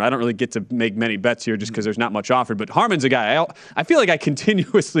situation where I don't really get to make many bets here just because there's not much offered. But Harman's a guy I feel like I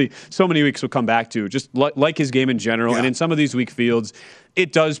continuously so many weeks will come back to, just like his game in general. And in some of these weak fields,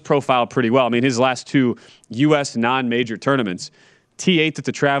 it does profile pretty well. I mean, his last 2 U.S. non-major tournaments, T8th at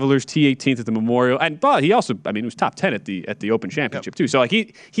the Travelers, T18th at the Memorial, but he also, he was top 10 at the Open Championship too. So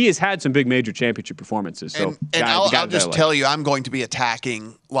he has had some big major championship performances. So I'll just tell you, I'm going to be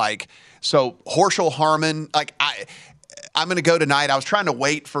attacking Horschel, Harman, I'm going to go tonight. I was trying to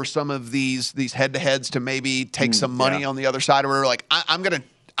wait for some of these head-to-heads to maybe take some money on the other side, or whatever.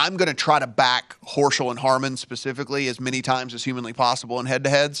 I'm going to try to back Horschel and Harman specifically as many times as humanly possible in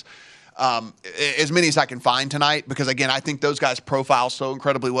head-to-heads. as many as I can find tonight, because again, I think those guys profile so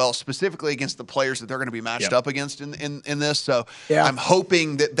incredibly well, specifically against the players that they're going to be matched up against in this. So I'm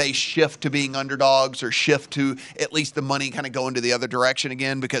hoping that they shift to being underdogs or shift to at least the money kind of going to the other direction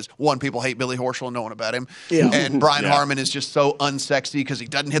again, because one, people hate Billy Horschel and no one about him. Yeah. And Brian Harmon is just so unsexy because he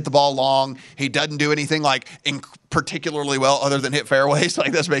doesn't hit the ball long. He doesn't do anything like particularly well other than hit fairways.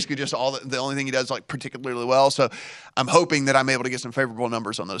 Like that's basically just the only thing he does like particularly well. So I'm hoping that I'm able to get some favorable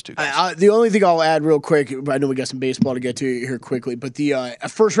numbers on those two guys. The only thing I'll add real quick, I know we got some baseball to get to here quickly, but the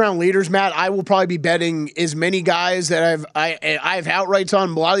first round leaders, Matt, I will probably be betting as many guys that I have outrights on.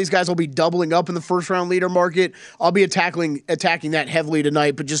 A lot of these guys will be doubling up in the first round leader market. I'll be attacking that heavily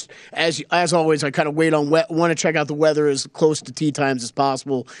tonight, but just as always, I kind of want to check out the weather as close to tee times as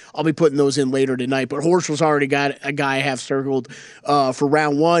possible. I'll be putting those in later tonight, but Horschel's already got a guy I have circled for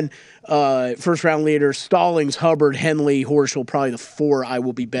round one. First round leader, Stallings, Hubbard, Henley, Horschel, probably the 4 I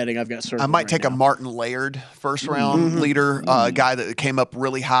will be betting. I've got circled. I might take a Martin Laird first round leader, guy that came up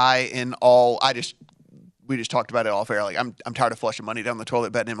really high in all. We just talked about it all fair. Like I'm tired of flushing money down the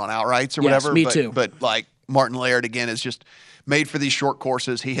toilet betting him on outrights or whatever. Me too. But like Martin Laird again is just made for these short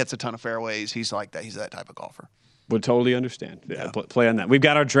courses. He hits a ton of fairways. He's like that. He's that type of golfer. Would totally understand. Yeah. Play on that. We've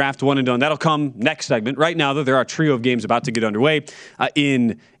got our draft one and done. That'll come next segment. Right now, though, there are a trio of games about to get underway.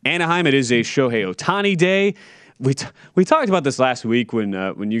 In Anaheim, it is a Shohei Ohtani day. We talked about this last week when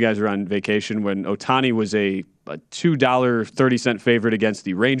you guys were on vacation, when Ohtani was a $2.30 favorite against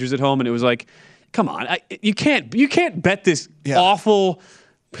the Rangers at home, and it was like, come on, you can't bet this awful,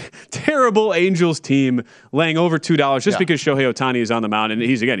 terrible Angels team laying over $2 just because Shohei Ohtani is on the mound, and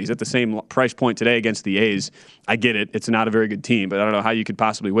he's at the same price point today against the A's. I get it; it's not a very good team, but I don't know how you could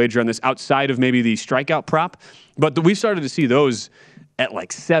possibly wager on this outside of maybe the strikeout prop. But we started to see those at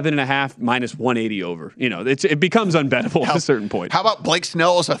like 7.5 minus 180 over. It becomes unbettable at a certain point. How about Blake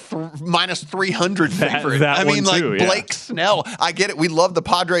Snell as a minus 300 favorite? Blake Snell. I get it. We love the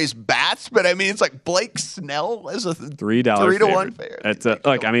Padres bats, but I mean, it's like Blake Snell as a $3 to 1 favorite. That's the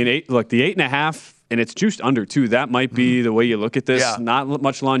 8.5. And it's juiced under, too. That might be the way you look at this. Yeah. Not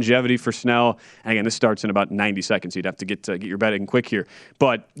much longevity for Snell. And again, this starts in about 90 seconds. You'd have to get your betting quick here.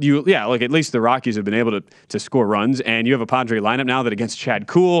 But at least the Rockies have been able to score runs. And you have a Padre lineup now that against Chad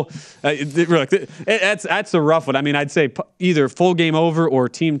Kuhl, that's a rough one. I mean, I'd say either full game over or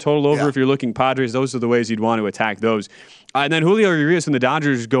team total over if you're looking Padres. Those are the ways you'd want to attack those. And then Julio Urias and the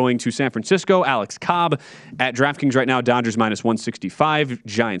Dodgers going to San Francisco. Alex Cobb at DraftKings right now. Dodgers minus 165.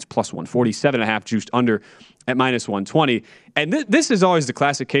 Giants plus 140. 7.5 juiced under at minus 120. And this is always the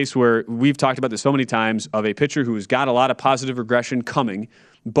classic case where we've talked about this so many times of a pitcher who's got a lot of positive regression coming,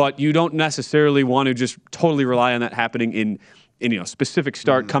 but you don't necessarily want to just totally rely on that happening in specific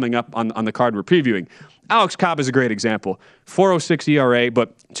start coming up on the card we're previewing. Alex Cobb is a great example. 4.06 ERA,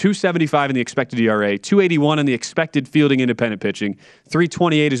 but 2.75 in the expected ERA, 2.81 in the expected fielding independent pitching,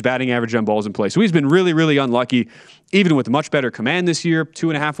 3.28 is batting average on balls in play. So he's been really, really unlucky, even with much better command this year,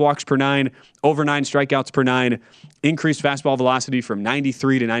 2.5 walks per 9, over 9 strikeouts per 9, increased fastball velocity from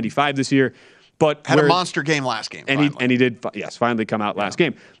 93 to 95 this year. But had a monster game last game. And he did, finally come out last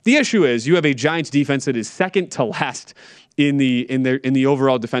game. The issue is you have a Giants defense that is second to last in the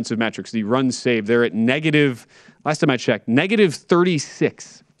overall defensive metrics, the runs saved. They're at last time I checked, negative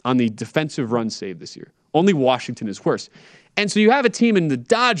 36 on the defensive run save this year. Only Washington is worse. And so you have a team in the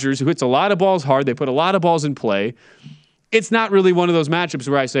Dodgers who hits a lot of balls hard. They put a lot of balls in play. It's not really one of those matchups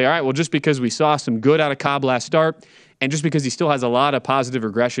where I say, all right, well, just because we saw some good out of Cobb last start, and just because he still has a lot of positive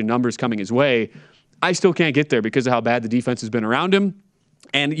regression numbers coming his way, I still can't get there because of how bad the defense has been around him.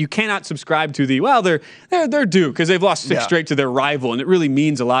 And you cannot subscribe to they're due because they've lost 6 straight to their rival, and it really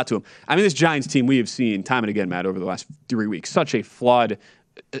means a lot to them. I mean, this Giants team we have seen time and again, Matt, over the last 3 weeks, such a flawed,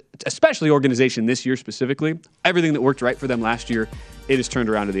 especially organization this year specifically. Everything that worked right for them last year, it has turned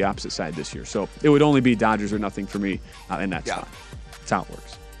around to the opposite side this year. So it would only be Dodgers or nothing for me, and that's fine. That's how it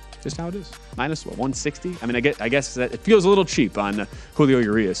works. Just how it is. Minus 160. I mean, I guess that it feels a little cheap on Julio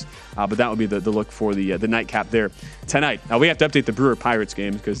Urias, but that would be the look for the nightcap there tonight. Now we have to update the Brewer Pirates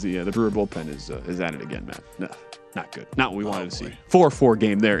game because the Brewer bullpen is at it again, Matt. No, not good. Not what we wanted to see. 4-4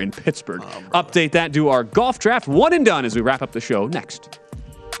 game there in Pittsburgh. Update that. Do our golf draft one and done as we wrap up the show next.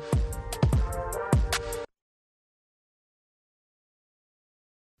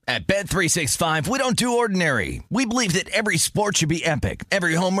 At Bet365, we don't do ordinary. We believe that every sport should be epic.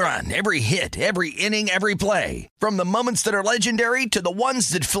 Every home run, every hit, every inning, every play. From the moments that are legendary to the ones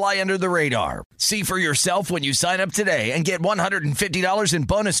that fly under the radar. See for yourself when you sign up today and get $150 in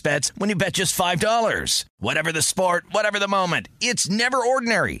bonus bets when you bet just $5. Whatever the sport, whatever the moment, it's never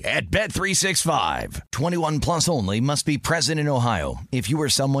ordinary at Bet365. 21 plus only. Must be present in Ohio. If you or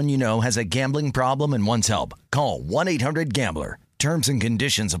someone you know has a gambling problem and wants help, call 1-800-GAMBLER. Terms and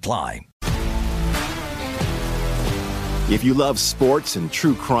conditions apply. If you love sports and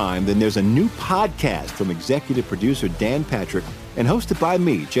true crime, then there's a new podcast from executive producer Dan Patrick and hosted by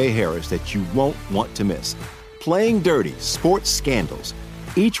me, Jay Harris, that you won't want to miss. Playing Dirty: Sports Scandals.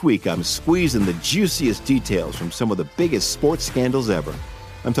 Each week, I'm squeezing the juiciest details from some of the biggest sports scandals ever.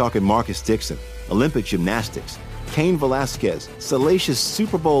 I'm talking Marcus Dixon, Olympic gymnastics, Cain Velasquez, salacious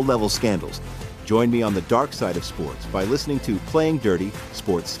Super Bowl-level scandals. Join me on the dark side of sports by listening to Playing Dirty: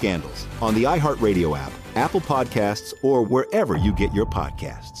 Sports Scandals on the iHeartRadio app, Apple Podcasts, or wherever you get your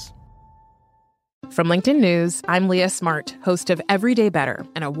podcasts. From LinkedIn News, I'm Leah Smart, host of Everyday Better,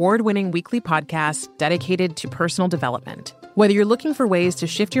 an award-winning weekly podcast dedicated to personal development. Whether you're looking for ways to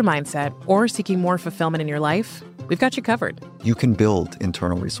shift your mindset or seeking more fulfillment in your life, we've got you covered. You can build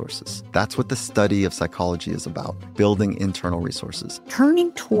internal resources. That's what the study of psychology is about, building internal resources.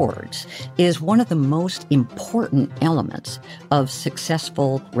 Turning towards is one of the most important elements of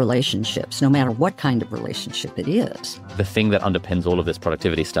successful relationships, no matter what kind of relationship it is. The thing that underpins all of this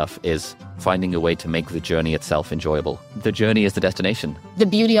productivity stuff is finding a way to make the journey itself enjoyable. The journey is the destination. The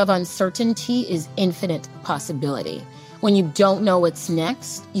beauty of uncertainty is infinite possibility. When you don't know what's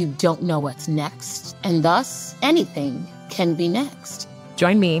next, you don't know what's next. And thus, anything can be next.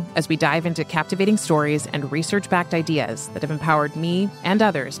 Join me as we dive into captivating stories and research-backed ideas that have empowered me and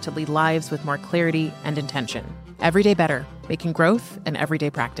others to lead lives with more clarity and intention. Everyday Better, making growth an everyday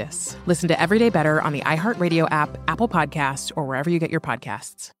practice. Listen to Everyday Better on the iHeartRadio app, Apple Podcasts, or wherever you get your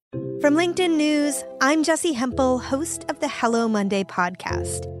podcasts. From LinkedIn News, I'm Jessie Hempel, host of the Hello Monday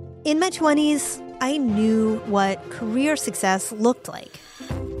podcast. In my 20s, I knew what career success looked like.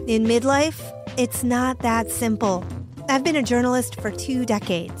 In midlife, it's not that simple. I've been a journalist for 2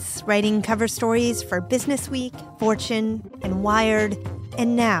 decades, writing cover stories for Business Week, Fortune, and Wired.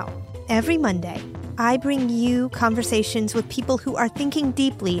 And now, every Monday, I bring you conversations with people who are thinking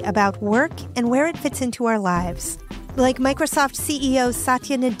deeply about work and where it fits into our lives. Like Microsoft CEO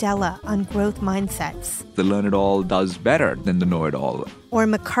Satya Nadella on growth mindsets. The learn-it-all does better than the know-it-all. Or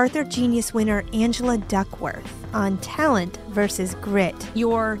MacArthur Genius winner Angela Duckworth on talent versus grit.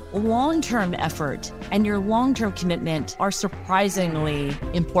 Your long-term effort and your long-term commitment are surprisingly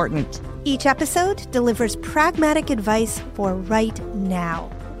important. Each episode delivers pragmatic advice for right now.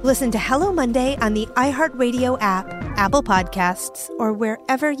 Listen to Hello Monday on the iHeartRadio app, Apple Podcasts, or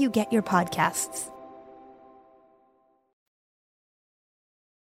wherever you get your podcasts.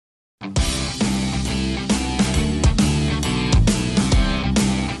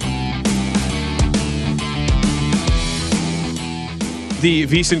 The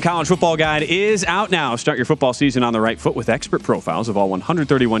VSiN College Football Guide is out now. Start your football season on the right foot with expert profiles of all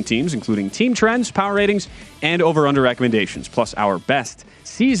 131 teams, including team trends, power ratings, and over-under recommendations, plus our best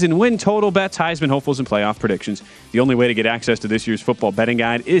season win total bets, Heisman hopefuls, and playoff predictions. The only way to get access to this year's football betting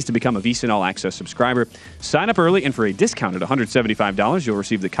guide is to become a VSiN All Access subscriber. Sign up early, and for a discounted $175, you'll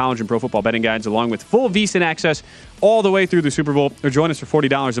receive the college and pro football betting guides along with full VSiN access all the way through the Super Bowl. Or join us for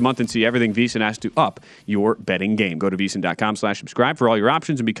 $40 a month and see everything VSiN has to up your betting game. Go to VSiN.com/subscribe for all your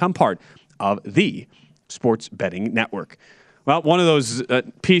options and become part of the Sports Betting Network. Well, one of those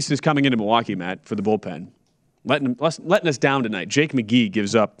pieces coming into Milwaukee, Matt, for the bullpen. Letting us down tonight. Jake McGee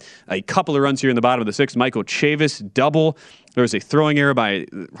gives up a couple of runs here in the bottom of the sixth. Michael Chavis double. There was a throwing error by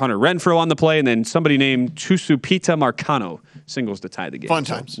Hunter Renfroe on the play, and then somebody named Chusupita Marcano singles to tie the game. Fun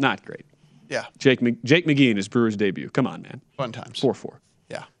times. So, not great. Yeah. Jake McGee in his Brewers debut. Come on, man. Fun times. 4-4.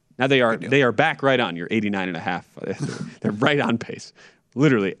 Yeah. Now they are back right on your 89.5. They're right on pace.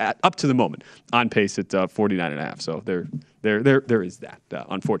 Literally up to the moment on pace at 49.5. So there is that.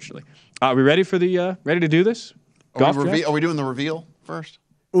 Unfortunately, are we ready for the ready to do this? Are we doing the reveal first?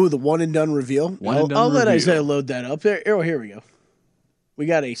 Ooh, the one and done reveal. I'll let Isaiah load that up. Here we go. We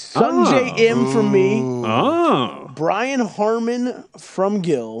got a Sanjay M from me. Oh. Brian Harmon from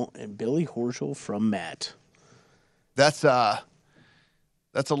Gil and Billy Horschel from Matt. That's a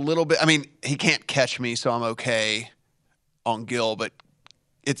little bit. I mean, he can't catch me, so I'm okay on Gil, but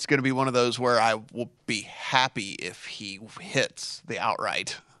it's going to be one of those where I will be happy if he hits the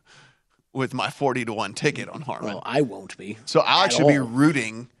outright with my 40-1 ticket on Harmon. Well, I won't be. So I'll actually be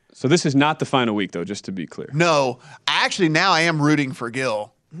rooting. So this is not the final week, though, just to be clear. No, now I am rooting for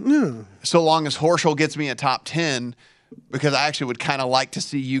Gil So long as Horschel gets me a top 10, because I actually would kind of like to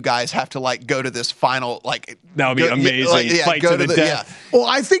see you guys have to like go to this final that would be amazing. Fight to the death. Yeah. Well,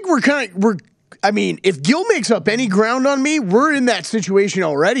 I think if Gil makes up any ground on me, we're in that situation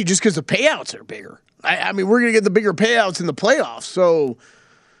already just because the payouts are bigger. I mean, we're going to get the bigger payouts in the playoffs. So,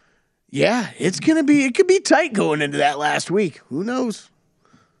 yeah, it could be tight going into that last week. Who knows?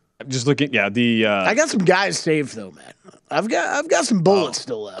 I'm just looking, I got some guys saved, though, man. I've got some bullets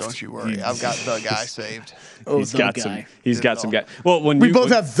still left. Don't you worry. I've got the guy saved. He's got some guy. Well, we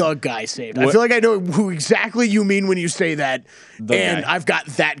both have the guy saved. I feel like I know who exactly you mean when you say that, I've got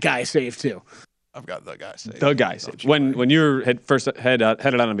that guy saved, too. I've got the guy saved. The guy saved. When you first headed out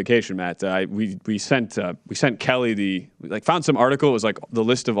on vacation, Matt, we sent Kelly found some article. It was like the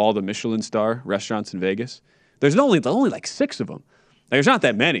list of all the Michelin star restaurants in Vegas. There's only like 6 of them. There's not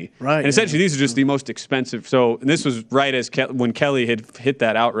that many. Right. And essentially these are just the most expensive. So and this was right as when Kelly had hit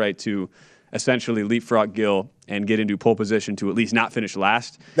that outright to essentially leapfrog Gil and get into pole position to at least not finish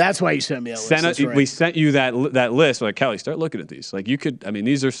last. That's why you sent me that list. We sent you that list. We're like, Kelly, start looking at these. Like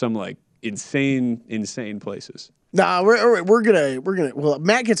these are some like insane places. Nah, we're gonna. Well,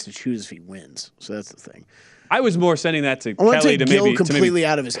 Matt gets to choose if he wins, so that's the thing. I was more sending that to Kelly to maybe completely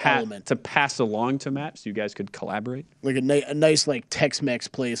out of his element to pass along to Matt, so you guys could collaborate. Like a nice like Tex-Mex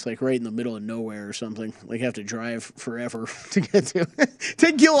place, like right in the middle of nowhere or something. Like you have to drive forever to get to.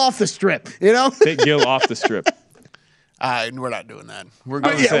 Take Gil off the strip, you know. Take Gil off the strip. We're not doing that. We're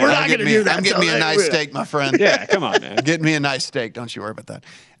not going to do that. I'm getting me a nice steak, my friend. Yeah, come on, man. Getting me a nice steak. Don't you worry about that.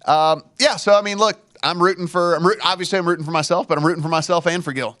 So I mean, look, obviously I'm rooting for myself, but I'm rooting for myself and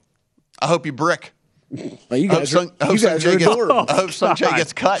for Gil. I hope you brick. Well, you guys are adorable. I hope Sung Jae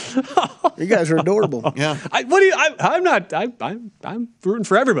gets cut. You guys are adorable. Yeah. I'm rooting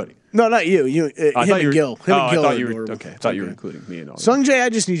for everybody. No, not you. Him and Gil. I thought you were including me and all. Sung Jae, I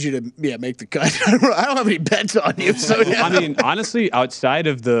just need you to make the cut. I don't have any bets on you. So I mean, honestly, outside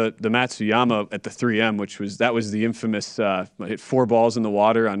of the Matsuyama at the 3M, that was the infamous hit 4 balls in the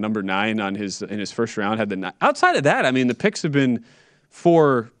water on number 9 in his first round. Outside of that, I mean, the picks have been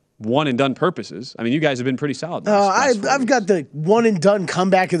for one and done purposes. I mean, you guys have been pretty solid. I've got the one and done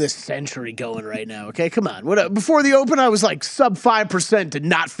comeback of the century going right now. Okay, come on. Before the Open, I was like sub 5% to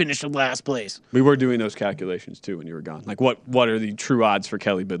not finish in last place. We were doing those calculations too when you were gone. Like, what are the true odds for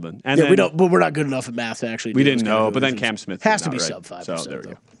Kelly Bidlin? And we're not good enough at math to actually. We didn't know, but then Cam Smith has to be sub 5%. So there we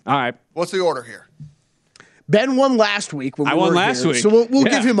go. All right. What's the order here? Ben won last week. I won last week, so we'll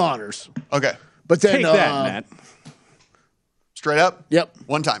give him honors. Okay, but then take that, Matt. Straight up. Yep.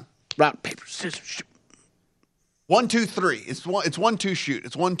 One time. Rock, paper, scissors, shoot. 1, 2, 3. It's 1, 2, shoot.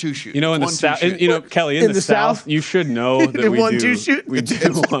 It's 1, 2, shoot. You know, in the South, Kelly, in the South, you should know that we 1, 2, shoot. We do.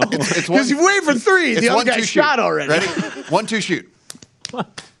 Because you waited for 3. The other guy shot already. Ready? 1, 2, shoot.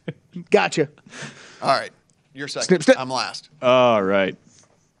 Gotcha. All right. You're second. Snip. I'm last. All right.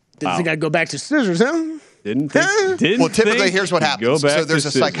 Didn't think I'd go back to scissors, huh? Didn't well, typically, here's what happens. So there's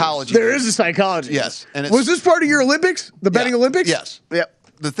a psychology. There is a psychology. Yes. And was this part of your Olympics? The betting Olympics? Yes. Yep.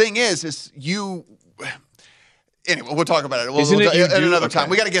 The thing is you. Anyway, we'll talk about it at another time.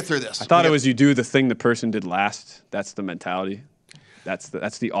 We got to get through this. I thought it was you do the thing the person did last. That's the mentality. That's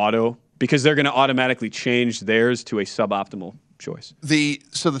the auto, because they're going to automatically change theirs to a suboptimal choice.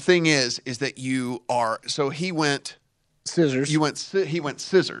 So the thing is that you are. So he went scissors. He went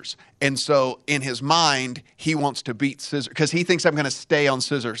scissors, and so in his mind he wants to beat scissors because he thinks I'm going to stay on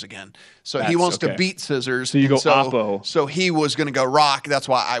scissors again. So he wants to beat scissors. So you go oppo. So he was going to go rock. That's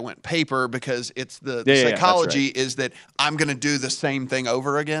why I went paper, because it's the psychology is that I'm going to do the same thing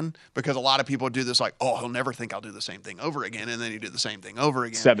over again, because a lot of people do this like, oh, he'll never think I'll do the same thing over again, and then you do the same thing over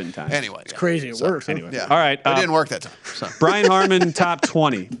again 7 times. Anyway, it's crazy. It works. Anyway, yeah. All right, it didn't work that time. So. Brian Harman top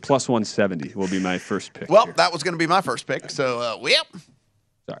 20 plus 170 will be my first pick. Well, here. that was going to be my first pick. So yep.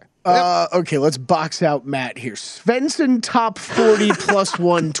 Sorry. Okay, let's box out Matt here. Svensson top 40 plus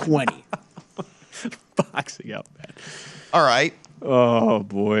 120. Boxing out Matt. All right. Oh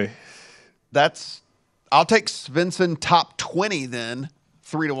boy. I'll take Svensson top 20 then,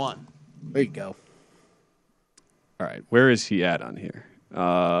 3-1. There you go. All right. Where is he at on here?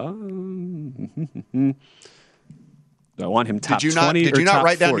 Do I want him top 20 Did you not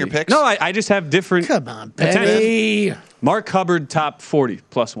write 40? down your picks? No, I just have different. Come on, Benny. Mark Hubbard top 40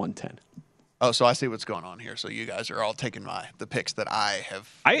 plus 110. Oh, so I see what's going on here. So you guys are all taking the picks that I have.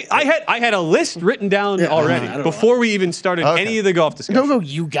 I had a list written down already before we even started any of the golf discussion. Don't go,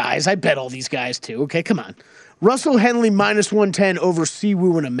 you guys. I bet all these guys too. Okay, come on. Russell Henley minus 110 over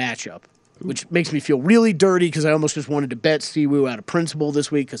Siwoo in a matchup, which makes me feel really dirty because I almost just wanted to bet Siwoo out of principle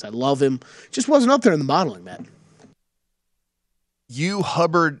this week because I love him. Just wasn't up there in the modeling, man. You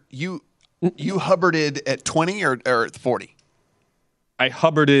Hubbarded at 20 or at 40? I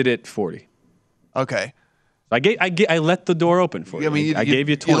Hubbarded at 40. Okay. I let the door open for you. I mean, I gave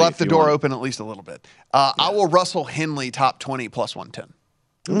you 20. You left the door open at least a little bit. I will Russell Henley top 20 plus 110.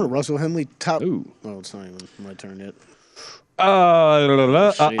 I'm going to Russell Henley top. Oh, it's not even my turn yet.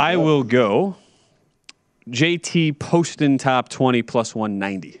 I will go JT Poston top 20 plus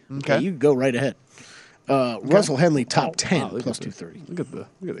 190. Okay, you go right ahead. Russell Henley top 10 plus 230. Look at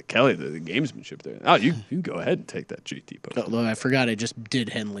the Kelly, the gamesmanship there. Oh, you go ahead and take that JT Poston. Although I forgot I just did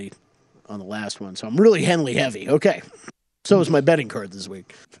Henley on the last one, so I'm really Henley heavy. Okay, so is my betting card this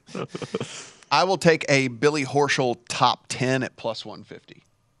week. I will take a Billy Horschel top 10 at plus 150.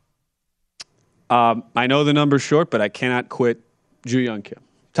 I know the number's short, but I cannot quit Ju-Young Kim.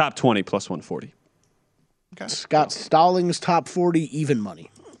 Top 20 plus 140. Okay. Scott Stallings top 40 even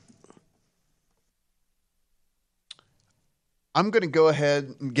money. I'm going to go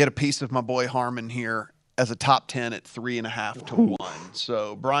ahead and get a piece of my boy Harmon here as a top 10 at 3.5 to 1.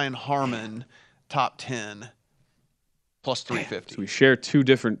 So Brian Harmon, top 10 plus 350. So we share two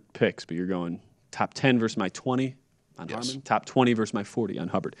different picks, but you're going top 10 versus my 20 on Harmon, top 20 versus my 40 on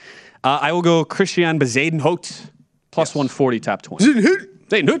Hubbard. I will go Christian Bezuidenhout plus 140, top 20.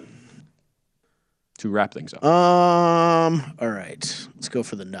 Bezuidenhout. To wrap things up. All right. Let's go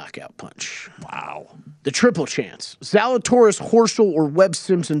for the knockout punch. Wow. The triple chance. Zalatoris, Horschel, or Webb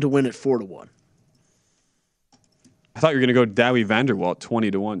Simpson to win at 4-1. I thought you were going to go Douwie Vanderwalt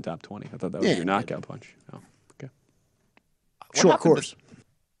 20-1, top 20. I thought that was your knockout punch. Oh, okay. Short course.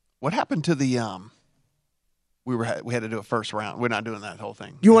 What happened to the we had to do a first round. We're not doing that whole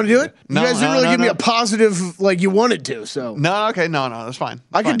thing. You want to do it? No, you guys didn't really give me a positive like you wanted to. So no, okay, no, that's fine.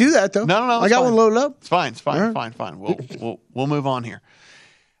 I can do that though. No, I got one loaded up. It's fine. Fine. We'll move on here.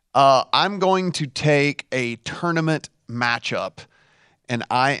 I'm going to take a tournament matchup, and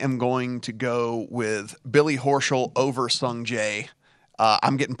I am going to go with Billy Horschel over Sung Jae.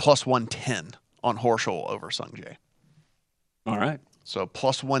 I'm getting plus 110 on Horschel over Sung Jae. All right. So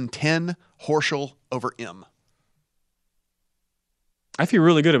plus 110 Horschel over M. I feel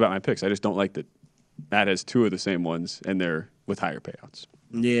really good about my picks. I just don't like that Matt has two of the same ones, and they're with higher payouts.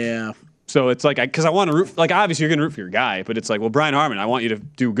 Yeah. So it's like, because I want to root, like, obviously you're going to root for your guy, but it's like, well, Brian Harmon, I want you to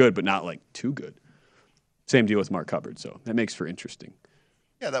do good, but not like too good. Same deal with Mark Hubbard. So that makes for interesting.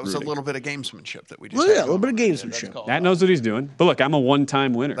 Yeah, that was rooting. A little bit of gamesmanship that we just Well, had yeah, a little going bit of on. gamesmanship. Matt knows what he's doing. But look, I'm a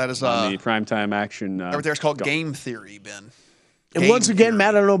one-time winner. That is on the primetime action. Over there, it's called game theory, Ben. And once again,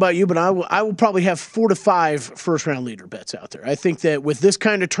 Matt, I don't know about you, but I will probably have 4 to 5 first-round leader bets out there. I think that with this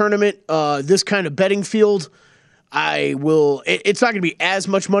kind of tournament, this kind of betting field, I will. It's not going to be as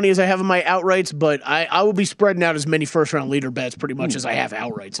much money as I have in my outrights, but I will be spreading out as many first-round leader bets pretty much as I have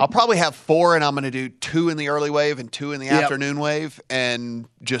outrights. I'll probably have 4, and I'm going to do 2 in the early wave and 2 in the afternoon wave, and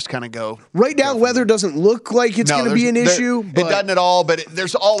just kind of go. Right now, weather doesn't look like it's going to be an issue. It doesn't at all, but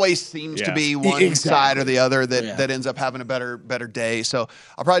there's always seems to be one Exactly. side or the other that ends up having a better day. So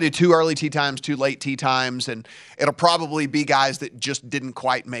I'll probably do 2 early tee times, 2 late tee times, and it'll probably be guys that just didn't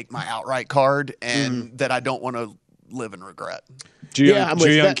quite make my outright card and that I don't want to live in regret. I'm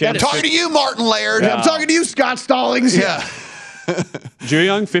talking to you, Martin Laird. I'm talking to you, Scott Stallings. Yeah.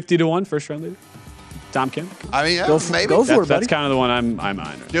 Ju-Young 50-1 first round leader. Tom Kim. I mean, maybe. Go for it, buddy. That's kind of the one I'm on.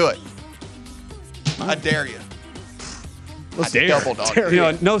 Right do it. I dare you. I dare. Double dog. You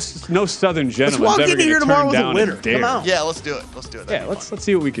know, no southern gentleman's walk ever into here going to tomorrow turn with a down winner. a dare. Come on. Yeah, let's do it. Yeah, let's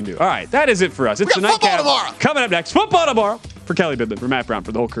see what we can do. All right, that is it for us. It's the got football nightcap tomorrow. Coming up next, football tomorrow. For Kelly Bidlin, for Matt Brown,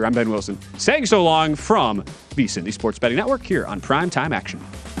 for the whole crew, I'm Ben Wilson. Saying so long from the Cindy Sports Betting Network here on Primetime Action.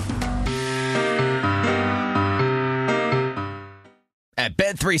 At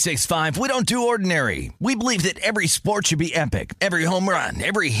Bet365, we don't do ordinary. We believe that every sport should be epic. Every home run,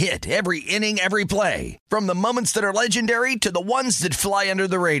 every hit, every inning, every play. From the moments that are legendary to the ones that fly under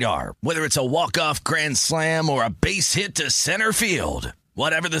the radar. Whether it's a walk-off grand slam or a base hit to center field.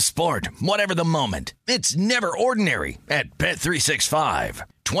 Whatever the sport, whatever the moment. It's never ordinary at Bet365.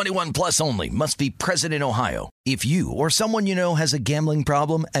 21 plus only. Must be present in Ohio. If you or someone you know has a gambling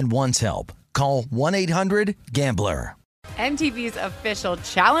problem and wants help, call 1-800-GAMBLER. MTV's official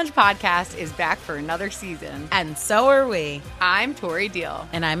Challenge podcast is back for another season. And so are we. I'm Tori Deal.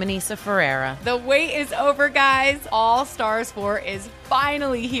 And I'm Anissa Ferreira. The wait is over, guys. All Stars 4 is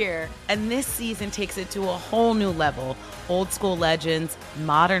finally here. And this season takes it to a whole new level. Old school legends,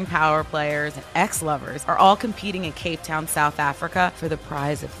 modern power players, and ex-lovers are all competing in Cape Town, South Africa for the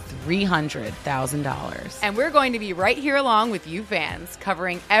prize of $300,000. And we're going to be right here along with you fans,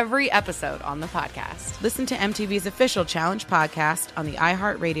 covering every episode on the podcast. Listen to MTV's official Challenge podcast on the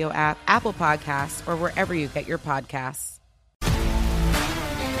iHeartRadio app, Apple Podcasts, or wherever you get your podcasts.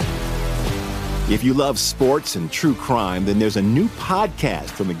 If you love sports and true crime, then there's a new podcast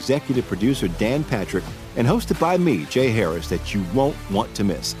from executive producer Dan Patrick and hosted by me, Jay Harris, that you won't want to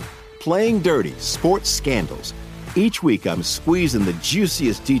miss. Playing Dirty: Sports Scandals. Each week, I'm squeezing the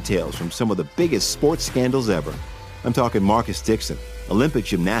juiciest details from some of the biggest sports scandals ever. I'm talking Marcus Dixon, Olympic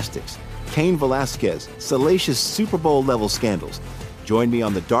gymnastics, Cain Velasquez, salacious Super Bowl-level scandals. Join me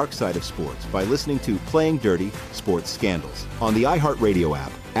on the dark side of sports by listening to Playing Dirty: Sports Scandals on the iHeartRadio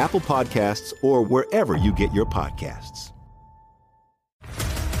app, Apple Podcasts, or wherever you get your podcasts.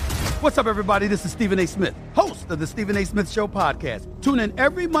 What's up, everybody? This is Stephen A. Smith, host of the Stephen A. Smith Show podcast. Tune in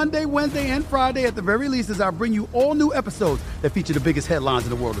every Monday, Wednesday, and Friday at the very least as I bring you all new episodes that feature the biggest headlines in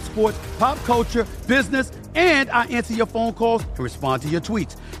the world of sports, pop culture, business, and I answer your phone calls and respond to your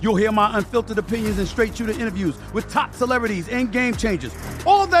tweets. You'll hear my unfiltered opinions and straight-shooter interviews with top celebrities and game changers.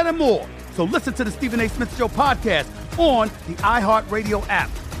 All of that and more. So listen to the Stephen A. Smith Show podcast on the iHeartRadio app,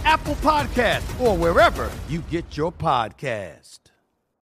 Apple Podcasts, or wherever you get your podcast.